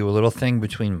 we do a little thing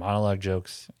between monologue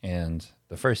jokes and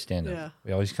the first stand-up. Yeah.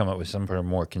 We always come up with some sort of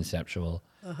more conceptual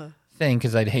thing,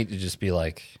 because I'd hate to just be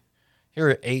like, here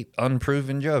are 8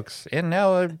 unproven jokes, and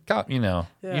now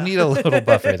you need a little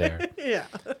buffer there. Yeah.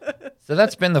 So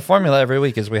that's been the formula every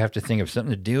week, is we have to think of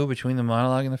something to do between the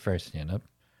monologue and the first stand-up,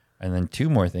 and then 2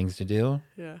 more things to do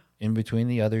in between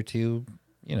the other 2,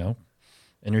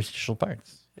 interstitial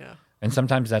parts. Yeah. And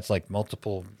sometimes that's like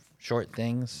multiple short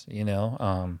things,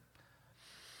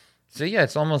 So yeah,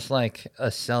 it's almost like a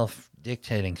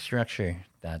self-dictating structure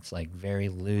that's like very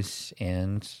loose,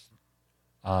 and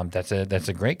that's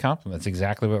a great compliment. That's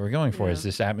exactly what we're going for, is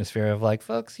this atmosphere of like,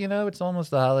 folks, it's almost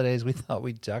the holidays. We thought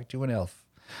we'd talk to an elf.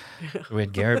 We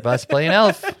had Garrett Buss play an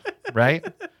elf, right?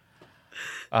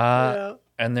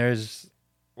 And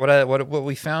what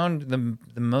we found the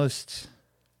most,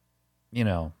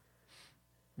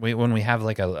 when we have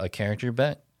like a character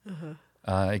bet,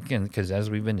 again, because as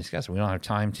we've been discussing, we don't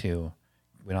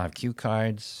have cue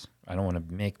cards. I don't want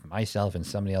to make myself and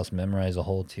somebody else memorize a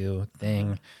whole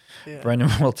thing. Yeah. Brendan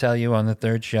will tell you on the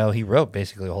third show, he wrote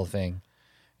basically the whole thing,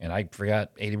 and I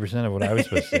forgot 80% of what I was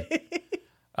supposed to.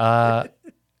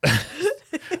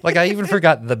 Like I even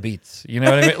forgot the beats. You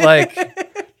know what I mean? Like,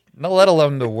 not let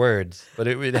alone the words, but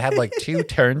it had like 2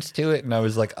 turns to it, and I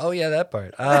was like, oh yeah, that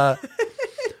part.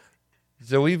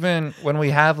 So when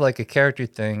we have like a character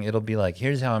thing, it'll be like,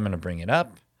 here's how I'm going to bring it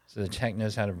up. So the tech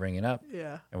knows how to bring it up.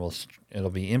 Yeah. And it'll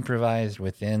be improvised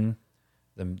within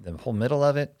the whole middle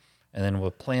of it. And then we'll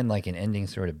plan like an ending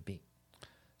sort of beat.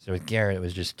 So with Garrett, it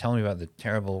was just telling me about the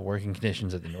terrible working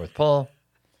conditions at the North Pole.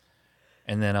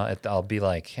 And then I'll be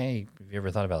like, hey, have you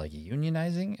ever thought about like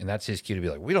unionizing? And that's his cue to be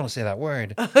like, we don't say that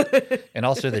word. And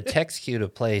also the text cue to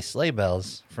play Sleigh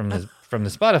Bells from the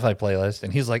Spotify playlist.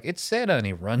 And he's like, it's Santa, and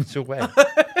he runs away.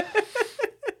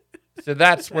 So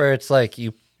that's where it's like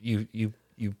you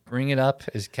bring it up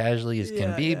as casually as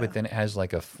can be, but then it has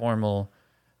like a formal,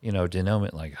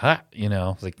 denouement, like, ha,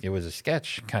 like it was a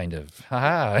sketch kind of,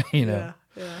 ha, Yeah.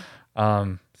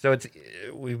 So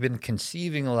we've been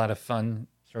conceiving a lot of fun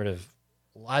sort of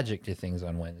logic to things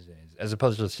on Wednesdays, as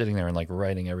opposed to sitting there and like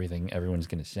writing everything everyone's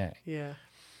going to say. Yeah.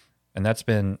 And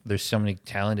there's so many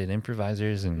talented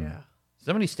improvisers and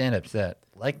so many stand-ups that,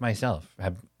 like myself,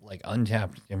 have like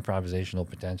untapped improvisational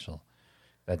potential.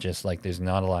 That just like there's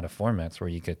not a lot of formats where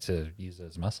you get to use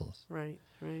those muscles. Right.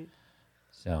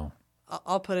 So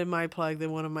I'll put in my plug that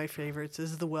one of my favorites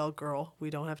is the Well Girl. We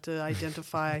don't have to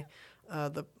identify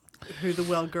who the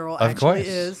Well Girl actually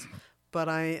is, but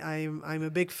I'm a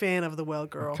big fan of the Well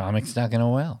Girl. Comic stuck in a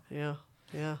well. Yeah.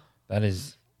 That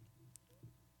is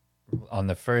on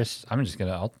the first.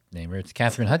 I'll name her. It's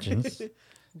Catherine Hutchins.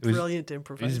 Brilliant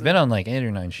improviser. She's been on like 8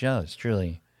 or 9 shows.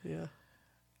 Truly. Yeah.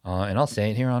 And I'll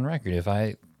say it here on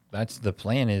record. That's the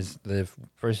plan is the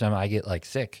first time I get like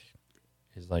sick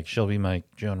is like she'll be my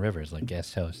Joan Rivers, like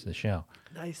guest host of the show.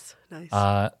 Nice.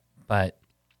 But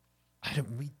I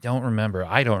don't remember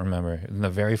in the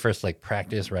very first like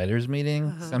practice writers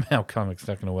meeting, somehow Comic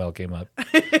Stuck in a Well came up.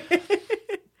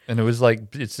 And it was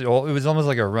like, it was almost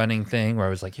like a running thing where I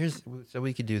was like, so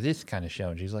we could do this kind of show.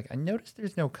 And she's like, I noticed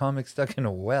there's no comic stuck in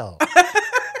a well.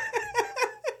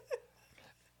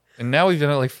 And now we've done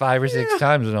it like 5 or 6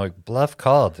 times, and I'm like, bluff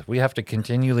called. We have to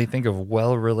continually think of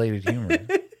well-related humor.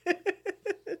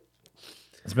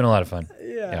 It's been a lot of fun.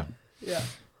 Yeah.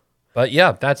 But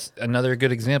yeah, that's another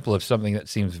good example of something that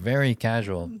seems very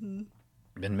casual.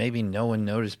 Mm-hmm. And maybe no one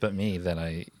noticed but me that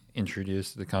I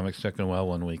introduced the Comic Stuck in a Well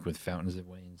one week with Fountains of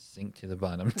Wayne sink to the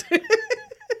bottom.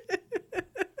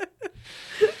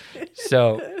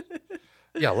 So,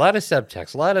 yeah, a lot of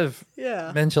subtext, a lot of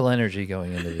mental energy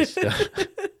going into this stuff.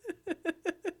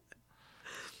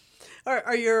 Are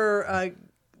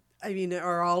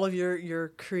all of your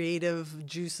creative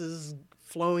juices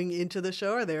flowing into the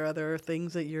show? Are there other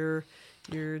things that you're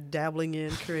dabbling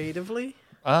in creatively?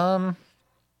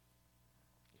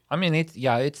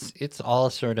 It's all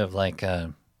sort of like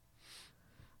a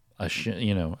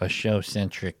show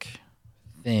centric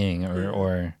thing,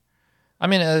 or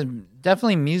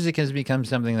definitely music has become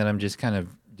something that I'm just kind of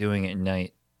doing at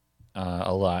night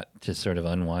a lot to sort of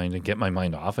unwind and get my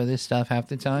mind off of this stuff half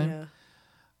the time. Yeah.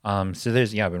 So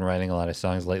I've been writing a lot of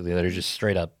songs lately that are just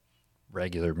straight up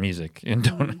regular music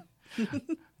and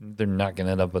they're not going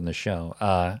to end up on the show.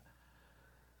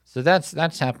 So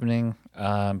that's happening.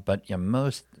 But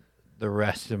the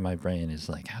rest of my brain is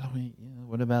like, how do we,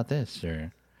 what about this?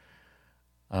 Or,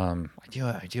 I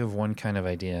do have one kind of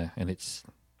idea, and I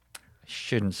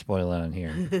shouldn't spoil it on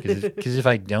here because if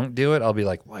I don't do it, I'll be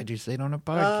like, why'd you say it on a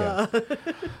podcast?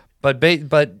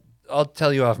 But I'll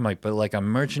tell you off mic, but like a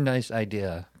merchandise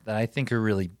idea that I think could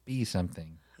really be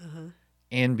something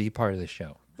and be part of the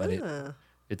show. But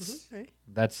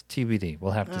that's TBD.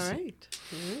 We'll have to see. Right.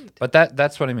 But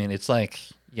that's what I mean. It's like,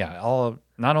 not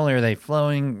only are they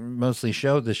flowing, mostly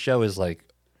the show is like,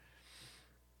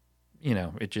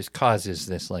 it just causes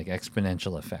this like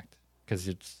exponential effect because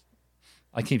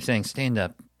I keep saying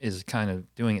stand-up is kind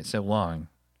of doing it so long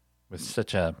with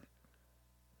such a,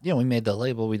 we made the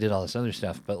label, we did all this other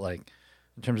stuff, but like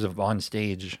in terms of on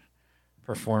stage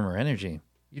performer energy,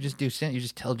 you just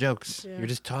tell jokes. Yeah. You're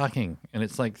just talking. And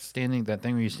it's like that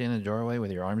thing where you stand in the doorway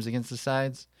with your arms against the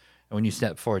sides. And when you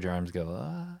step forward, your arms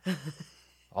go,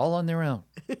 all on their own.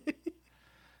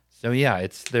 So yeah,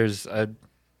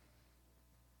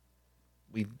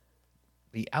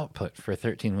 the output for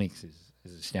 13 weeks is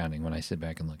astounding when I sit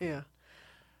back and look at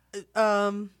it.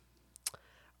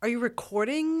 Are you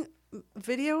recording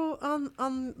video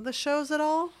on the shows at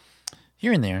all?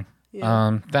 Here and there.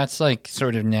 Yeah. That's like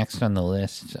sort of next on the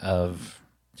list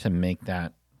to make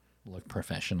that look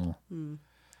professional.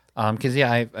 Because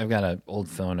I've got an old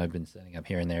phone I've been setting up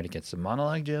here and there to get some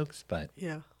monologue jokes, but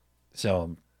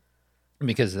so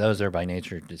because those are by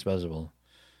nature disposable,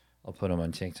 I'll put them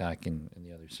on TikTok and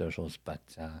the other socials. But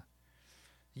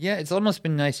it's almost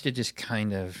been nice to just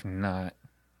kind of not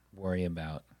worry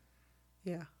about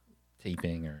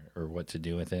taping or what to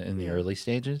do with it in the early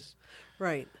stages.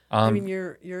 Right. I mean,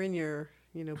 you're in your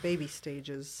baby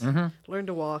stages. Learn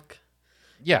to walk.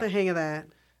 Yeah. Get the hang of that.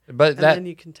 But then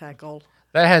you can tackle.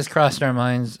 That has crossed our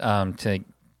minds to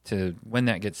when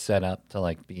that gets set up to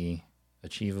like be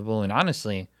achievable. And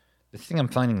honestly, the thing I'm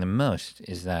finding the most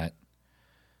is that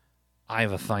I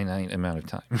have a finite amount of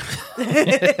time.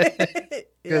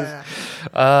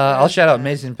 I'll shout out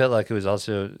Mason Pitlock, who was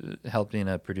also helped in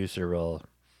a producer role,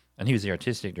 and he was the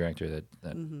artistic director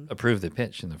that approved the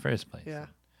pitch in the first place. Yeah.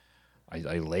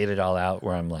 I laid it all out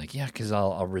where I'm like, because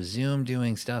I'll resume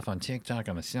doing stuff on TikTok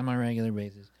on a semi-regular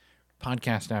basis,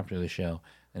 podcast after the show,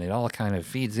 and it all kind of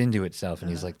feeds into itself. And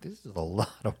he's like, this is a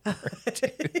lot of work,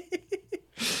 dude.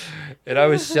 And I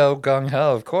was so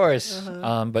gung-ho, of course.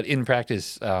 But in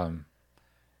practice, I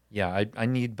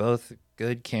need both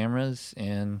good cameras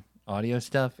and audio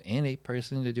stuff and a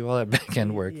person to do all that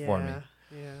back-end work for me.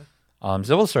 Yeah.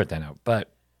 So we'll sort that out. But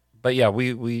yeah,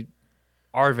 we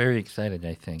are very excited,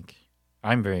 I think.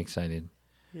 I'm very excited.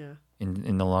 Yeah.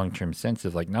 In the long-term sense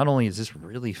of like, not only is this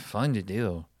really fun to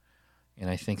do, and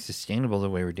I think sustainable the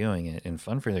way we're doing it and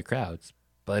fun for the crowds,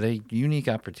 but a unique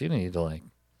opportunity to like,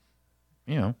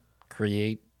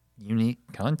 create unique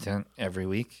content every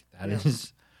week that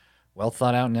is well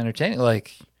thought out and entertaining.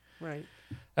 Like, right.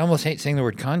 I almost hate saying the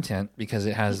word content because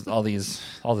it has all this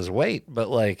weight, but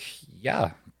like,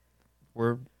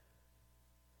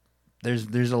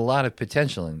 there's a lot of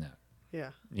potential in that.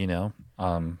 Yeah.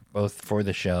 Both for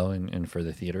the show and for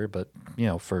the theater, but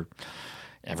for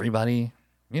everybody,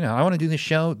 I want to do this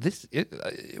show.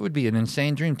 It would be an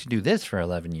insane dream to do this for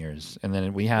 11 years. And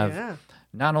then we have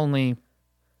not only,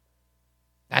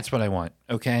 that's what I want.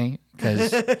 Okay.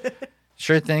 Because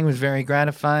Sure Thing was very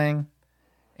gratifying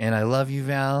and I love you,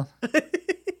 Val.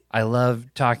 I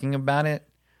love talking about it.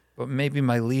 But maybe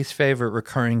my least favorite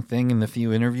recurring thing in the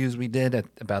few interviews we did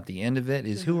about the end of it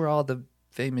is who are all the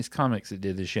famous comics that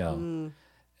did the show. And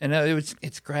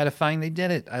it's gratifying they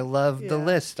did it. I love the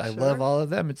list. I love all of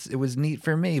them. It was neat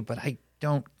for me, but I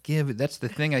don't give, that's the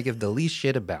thing I give the least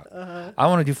shit about. I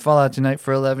want to do Fallout Tonight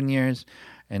for 11 years,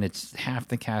 and it's half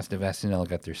the cast of SNL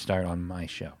got their start on my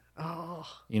show. Oh.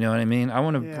 You know what I mean? I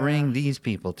want to bring these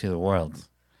people to the world,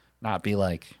 not be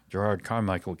like Gerard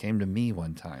Carmichael came to me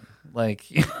one time. Like,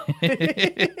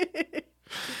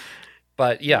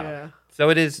 but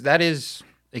so that is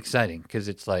exciting because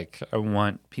it's like I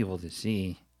want people to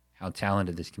see how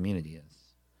talented this community is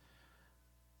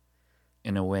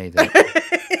in a way that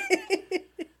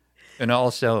and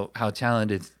also how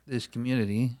talented this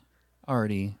community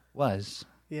already was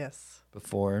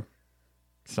before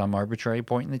some arbitrary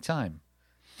point in the time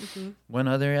when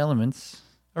other elements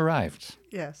arrived.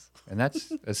 And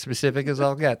that's as specific as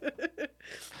I'll get.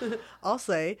 I'll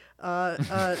say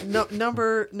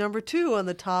number 2 on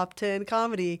the top 10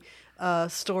 comedy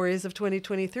stories of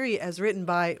 2023 as written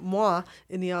by moi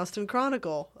in the Austin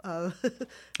Chronicle. Oh,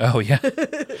 yeah.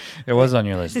 It was on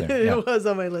your list there. Yeah. It was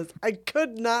on my list. I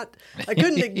couldn't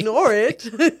ignore it.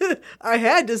 I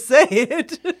had to say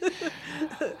it.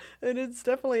 And it's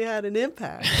definitely had an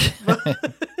impact.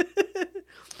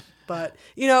 But,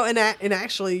 and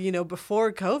actually,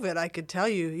 before COVID, I could tell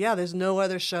you, there's no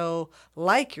other show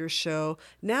like your show.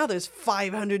 Now there's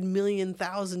 500 million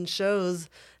thousand shows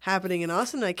happening in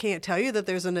Austin. I can't tell you that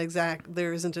there isn't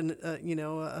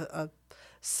a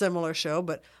similar show,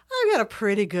 but I've got a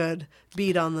pretty good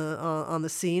beat on the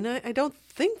scene. I don't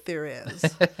think there is.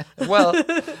 Well,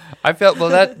 I felt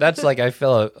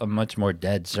a much more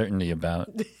dead certainty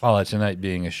about Fallout Tonight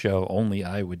being a show only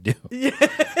I would do.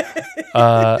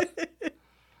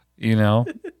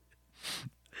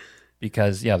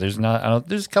 Because there's a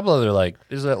couple other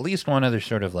there's at least one other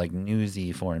sort of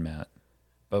newsy format,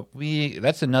 but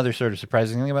that's another sort of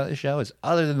surprising thing about the show is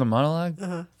other than the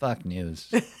monologue, fuck news.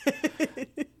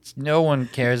 No one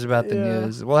cares about the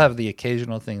news. We'll have the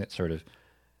occasional thing that sort of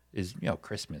is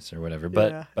Christmas or whatever,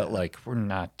 but we're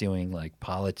not doing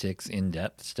politics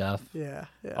in-depth stuff.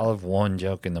 I'll have one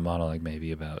joke in the monologue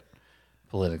maybe about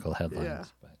political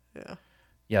headlines, but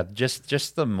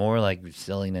just the more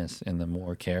silliness and the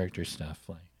more character stuff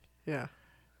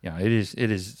Yeah, it is.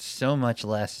 It is so much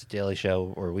less Daily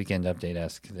Show or Weekend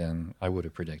Update-esque than I would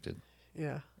have predicted.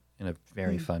 Yeah. In a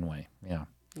very fun way. Yeah.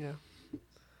 Yeah.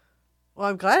 Well,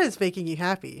 I'm glad it's making you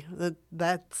happy.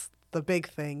 That's the big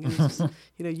thing. Is,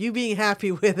 you being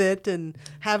happy with it and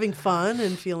having fun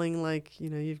and feeling like,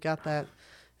 you've got that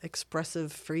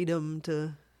expressive freedom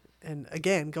to, and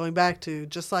again, going back to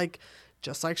just like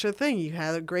Sure Thing, you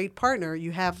had a great partner.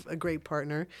 You have a great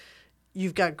partner.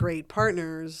 You've got great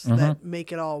partners that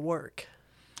make it all work.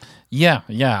 Yeah.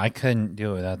 I couldn't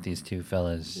do it without these two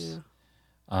fellas.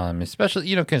 Yeah.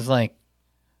 Especially, because like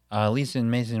Lisa and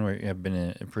Mason have been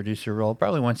in a producer role.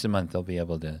 Probably once a month they'll be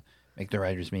able to make the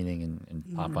writers' meeting and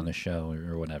pop on the show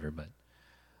or whatever. But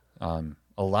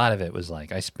a lot of it was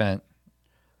like I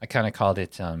kind of called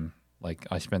it like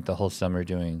I spent the whole summer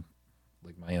doing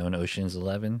like my own Ocean's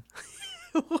 11.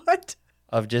 What?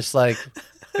 Of just like,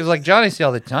 because like John I see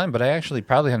all the time, but I actually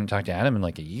probably haven't talked to Adam in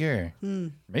like a year,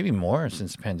 maybe more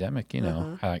since the pandemic,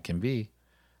 how it can be.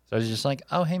 So I was just like,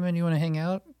 oh, hey man, you want to hang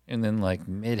out? And then like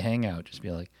mid hangout, just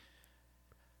be like,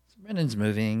 Brendan's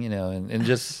moving, and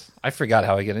just, I forgot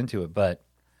how I get into it. But,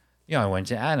 I went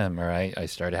to Adam, or I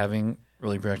started having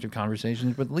really productive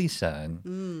conversations with Lisa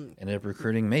and ended up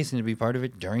recruiting Mason to be part of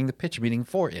it during the pitch meeting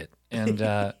for it. And,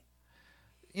 like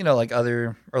like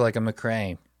a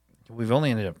McRae, we've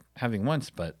only ended up having once,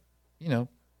 but,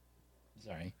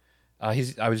 sorry.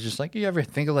 I was just like, you ever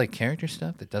think of like character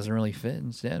stuff that doesn't really fit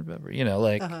instead?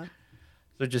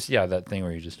 So just, that thing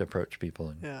where you just approach people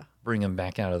and bring them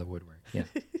back out of the woodwork. Yeah.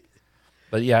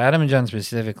 But yeah, Adam and John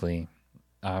specifically,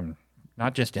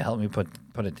 not just to help me put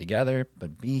it together,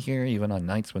 but be here even on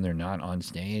nights when they're not on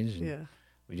stage. And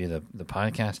we do the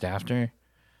podcast after,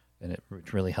 and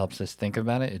which really helps us think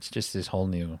about it. It's just this whole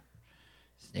new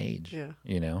stage, Yeah.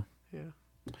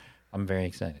 I'm very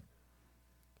excited.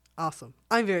 Awesome.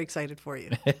 I'm very excited for you.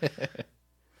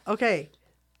 Okay.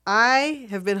 I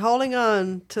have been holding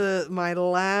on to my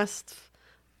last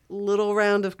little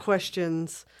round of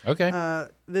questions. Okay.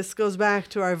 This goes back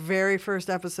to our very first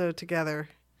episode together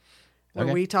where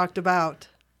we talked about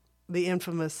the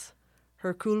infamous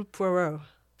Hercule Poirot.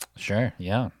 Sure,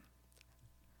 yeah.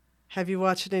 Have you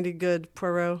watched any good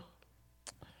Poirot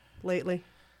lately?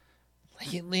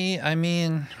 Lately, I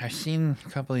mean, I've seen a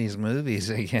couple of these movies,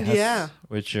 I guess. Yeah.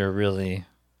 Which are really...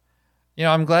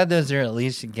 I'm glad those are at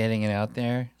least getting it out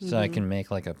there so I can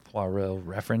make like a Poirot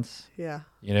reference. Yeah.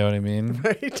 You know what I mean?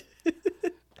 Right.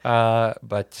 I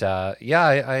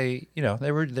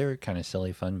they were kind of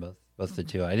silly fun, both the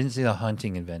two. I didn't see the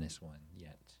Haunting in Venice one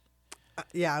yet.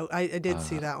 I did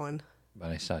see that one.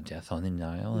 But I saw Death on the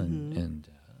Nile and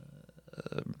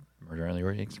Murder on the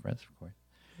Orient Express, of course.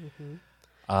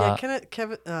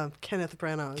 Kenneth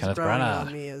Branagh is growing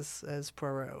on me as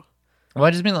Poirot. Well,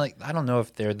 I just mean, like, I don't know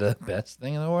if they're the best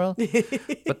thing in the world,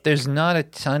 but there's not a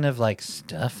ton of, like,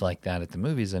 stuff like that at the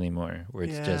movies anymore, where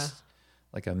it's just,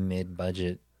 like, a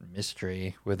mid-budget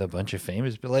mystery with a bunch of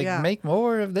famous, but, like, make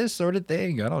more of this sort of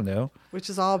thing. I don't know. Which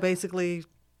is all basically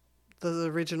the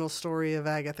original story of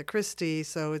Agatha Christie,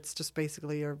 so it's just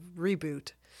basically a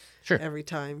reboot every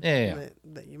time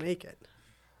that you make it.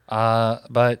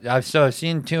 But I've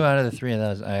seen 2 out of the 3 of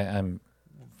those. I'm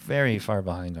very far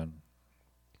behind on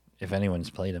if anyone's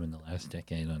played them in the last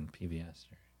decade on PBS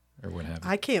or what have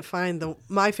you. I can't find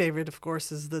my favorite, of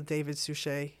course, is the David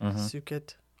Suchet,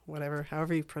 Suchet, whatever,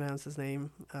 however you pronounce his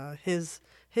name, his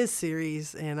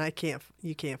series, and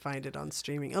you can't find it on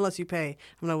streaming unless you pay.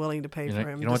 I'm not willing to pay for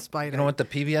him. You don't want the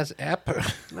PBS app?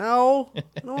 No, I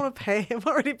don't want to pay. I'm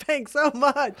already paying so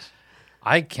much.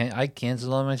 I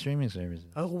cancel all my streaming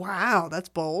services. Oh wow, that's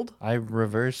bold. I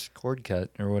reverse cord cut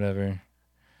or whatever.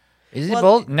 Is it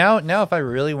bold? Now, if I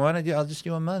really want to I'll just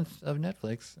do a month of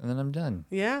Netflix, and then I'm done.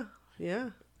 Yeah.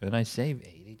 And I save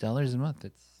 $80 a month.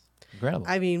 It's incredible.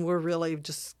 I mean, we're really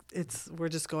we're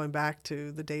just going back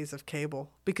to the days of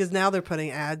cable, because now they're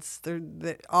putting ads.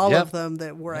 All of them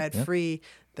that were ad free.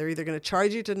 They're either going to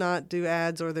charge you to not do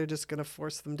ads, or they're just going to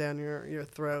force them down your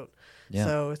throat. Yeah.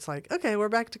 So it's like, okay, we're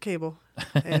back to cable,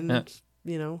 and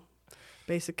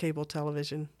basic cable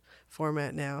television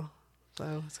format now.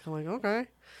 So it's kind of like, okay.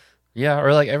 Yeah,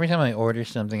 or like every time I order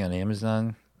something on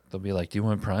Amazon, they'll be like, do you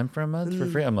want Prime for a month for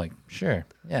free? I'm like, sure.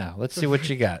 Yeah, let's see what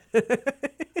you got.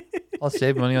 I'll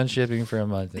save money on shipping for a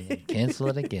month and then cancel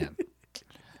it again.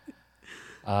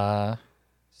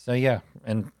 So yeah,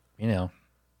 and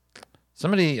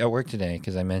somebody at work today,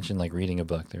 because I mentioned like reading a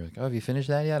book, they were like, oh, have you finished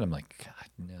that yet? I'm like, God,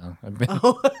 no. I've been...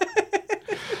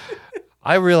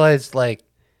 I realized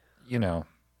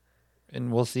and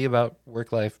we'll see about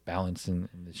work-life balance in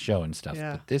the show and stuff.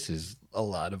 Yeah. But this is a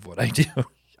lot of what I do.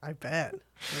 I bet.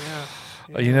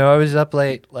 Yeah. I was up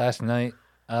late last night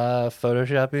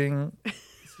photoshopping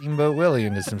Steamboat Willie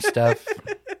into some stuff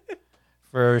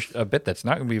for a bit that's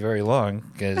not going to be very long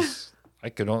because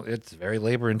it's very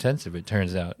labor intensive. It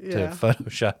turns out to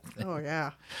Photoshop. Oh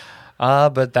yeah.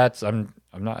 But I'm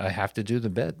not. I have to do the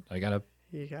bit. You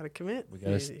gotta commit. We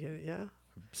got a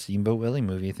Steamboat Willie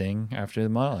movie thing after the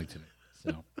monologue today.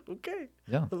 So okay.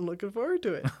 Yeah. I'm looking forward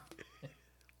to it.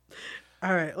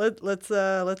 All right, let's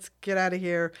get out of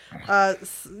here.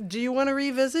 Do you want to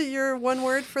revisit your one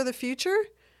word for the future?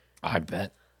 I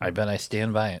bet I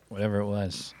stand by it. Whatever it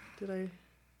was. Did I?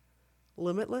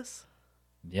 Limitless.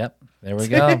 Yep. There we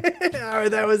go. All right,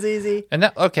 that was easy.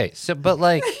 And okay. So, but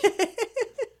like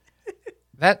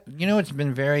that, it's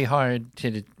been very hard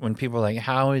when people are like,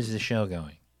 "How is the show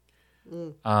going?"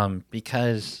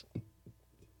 Because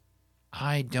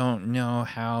I don't know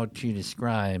how to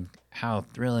describe how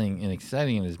thrilling and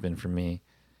exciting it has been for me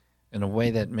in a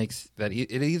way that makes that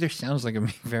it either sounds like I'm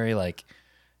very like,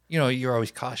 you're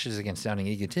always cautious against sounding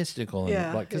egotistical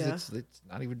because it's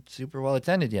not even super well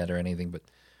attended yet or anything,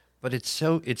 but it's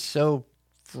so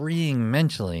freeing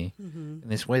mentally in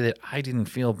this way that I didn't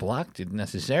feel blocked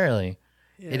necessarily.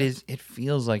 Yeah. It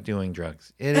feels like doing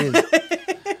drugs. It is.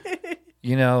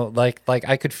 Like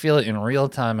I could feel it in real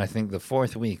time. I think the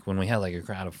fourth week when we had like a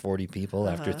crowd of 40 people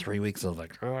after 3 weeks of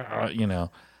like, and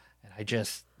I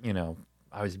just,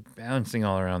 I was bouncing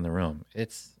all around the room.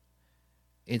 It's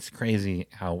crazy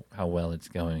how well it's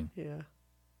going. Yeah.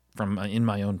 From in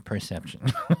my own perception.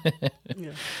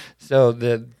 Yeah. So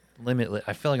the limitless.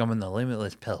 I feel like I'm in the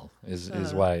limitless pill.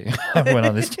 Is why I went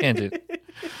on this tangent.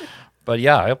 But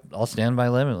yeah, I'll stand by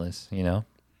limitless.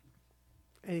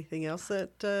 Anything else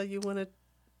that you want to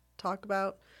talk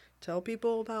about, tell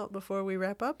people about before we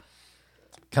wrap up?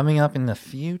 Coming up in the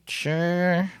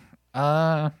future,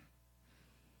 well,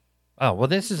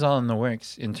 this is all in the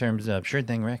works in terms of Sure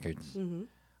Thing Records. Mm-hmm.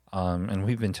 And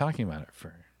we've been talking about it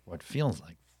for what feels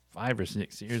like 5 or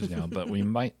 6 years now, but we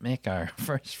might make our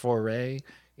first foray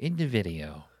into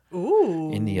video.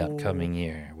 Ooh. In the upcoming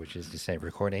year, which is to say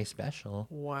record a special.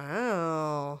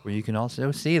 Wow. Where you can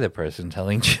also see the person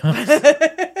telling jokes.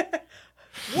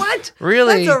 What?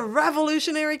 Really? That's a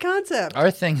revolutionary concept.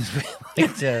 Our thing is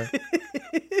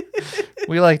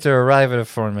we like to arrive at a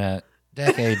format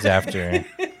decades after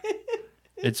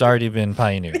it's already been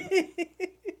pioneered.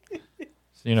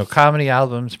 So, comedy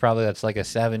albums, probably that's like a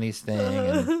 70s thing.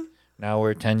 And now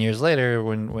we're 10 years later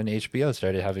when HBO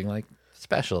started having like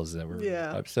specials that were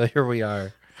up. So here we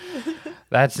are.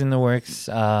 That's in the works.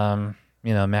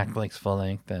 Mac Blake's full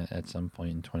length at some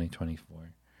point in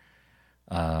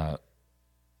 2024.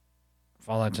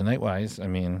 Fallout Tonight wise,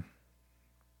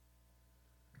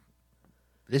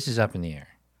 this is up in the air.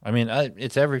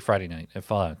 It's every Friday night at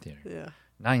Fallout Theater. Yeah.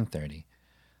 9:30.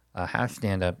 Half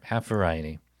stand up, half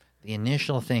variety. The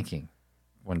initial thinking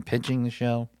when pitching the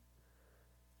show,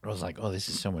 I was like, oh, this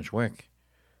is so much work.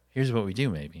 Here's what we do,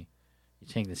 maybe. You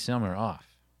take the summer off,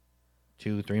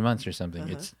 2-3 months or something.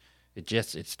 It's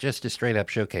just a straight up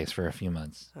showcase for a few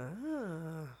months.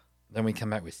 Then we come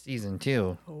back with season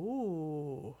 2.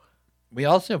 Ooh. We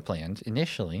also planned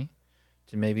initially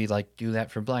to maybe like do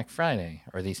that for Black Friday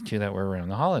or these 2 that were around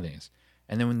the holidays.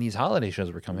 And then when these holiday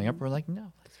shows were coming up, we're like,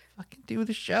 no, let's fucking do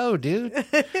the show, dude.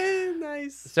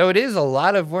 Nice. So it is a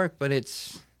lot of work, but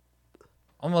it's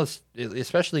almost,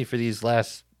 especially for these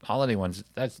last holiday ones,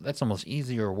 that's almost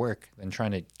easier work than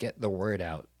trying to get the word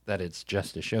out that it's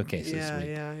just a showcase this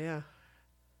week. Yeah.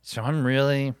 So I'm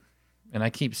really, and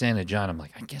I keep saying to John, I'm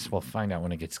like, I guess we'll find out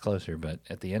when it gets closer, but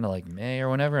at the end of like May or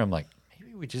whenever, I'm like,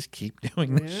 maybe we just keep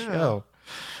doing the show.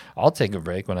 I'll take a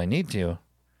break when I need to,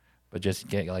 but just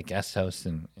get like guest hosts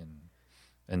and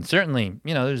certainly,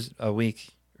 there's a week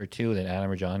or 2 that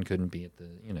Adam or John couldn't be at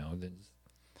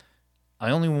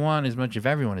I only want as much of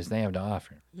everyone as they have to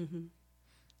offer. Mm-hmm.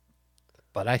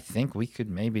 But I think we could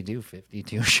maybe do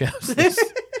 52 shows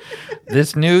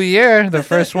this new year, the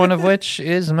first one of which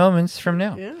is moments from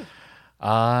now.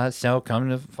 Yeah. So come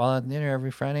to Fallout Theater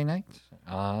every Friday night.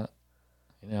 Also,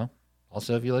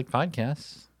 if you like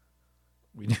podcasts,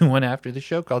 we do one after the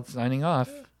show called Signing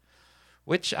Off,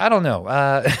 which I don't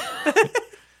know.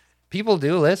 People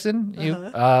do listen,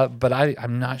 but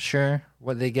I'm not sure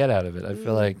what they get out of it. I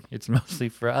feel like it's mostly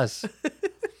for us,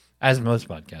 as most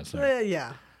podcasts are.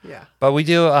 Yeah. But we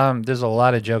do. There's a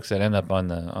lot of jokes that end up on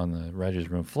the writers'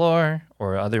 room floor,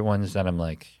 or other ones that I'm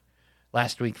like.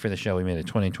 Last week for the show, we made a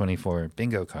 2024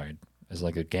 bingo card as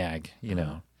like a gag,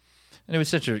 and it was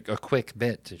such a quick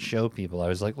bit to show people. I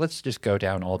was like, let's just go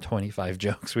down all 25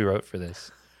 jokes we wrote for this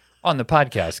on the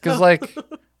podcast, because like.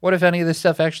 What if any of this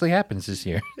stuff actually happens this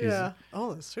year? Yeah.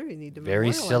 Oh, that's true. You need to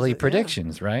very silly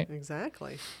predictions, right?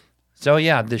 Exactly. So,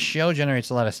 yeah, the show generates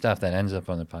a lot of stuff that ends up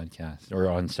on the podcast or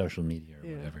on social media or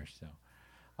whatever. So,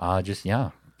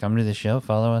 come to the show.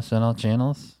 Follow us on all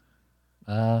channels.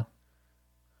 It's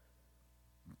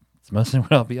mostly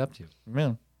what I'll be up to.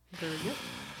 Yeah. Very good.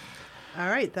 All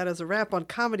right, that is a wrap on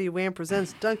Comedy Wham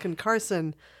Presents Duncan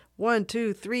Carson. 1,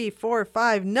 2, 3, 4,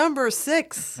 5. Number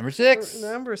 6.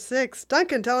 Number 6.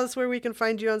 Duncan, tell us where we can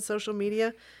find you on social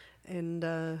media, and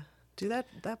do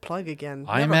that plug again.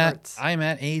 I'm at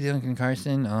a Duncan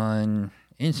Carson on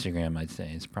Instagram. I'd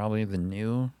say it's probably the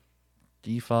new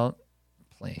default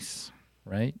place,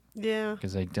 right? Yeah.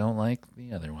 Because I don't like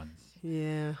the other ones.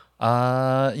 Yeah.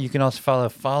 You can also follow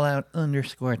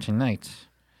Fallout_tonight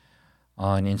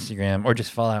on Instagram, or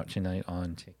just Fallout Tonight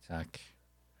on TikTok.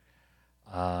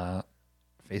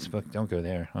 Facebook, don't go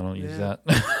there. I don't use that.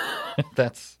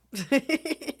 That's.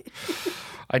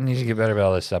 I need to get better about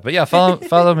all this stuff. But yeah,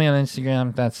 follow me on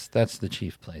Instagram. That's the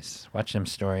chief place. Watch them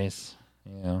stories.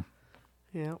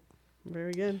 Yeah,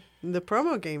 very good. The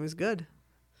promo game is good.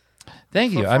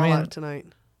 Thank you. Fallout Tonight.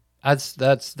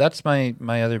 That's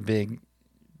my other big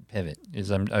pivot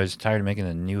is I was tired of making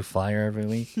a new flyer every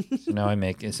week. So now I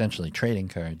make essentially trading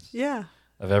cards. Yeah.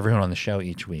 Of everyone on the show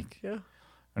each week. Yeah.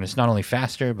 And it's not only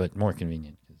faster but more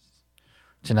convenient.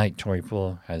 Tonight Tori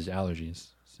Poole has allergies,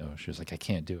 so she was like, I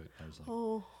can't do it. I was like,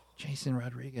 Jason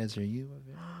Rodriguez, are you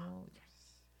available?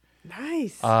 Yes.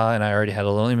 Nice. And I already had a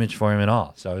little image for him and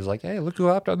all. So I was like, hey, look who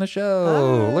hopped on the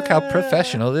show. Look how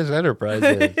professional this enterprise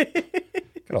is.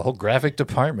 Got a whole graphic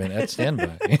department at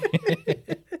standby.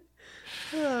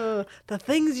 The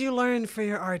things you learn for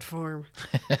your art form.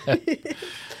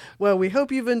 Well, we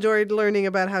hope you've enjoyed learning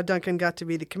about how Duncan got to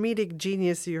be the comedic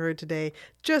genius you heard today,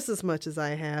 just as much as I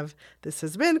have. This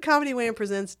has been Comedy Wham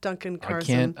Presents Duncan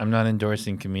Carson. I'm not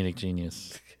endorsing comedic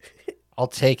genius. I'll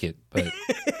take it, but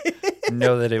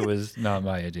know that it was not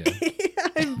my idea.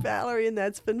 I'm Valerie, and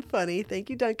that's been funny.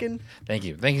 Thank you, Duncan. Thank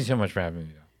you. Thank you so much for having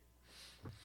me.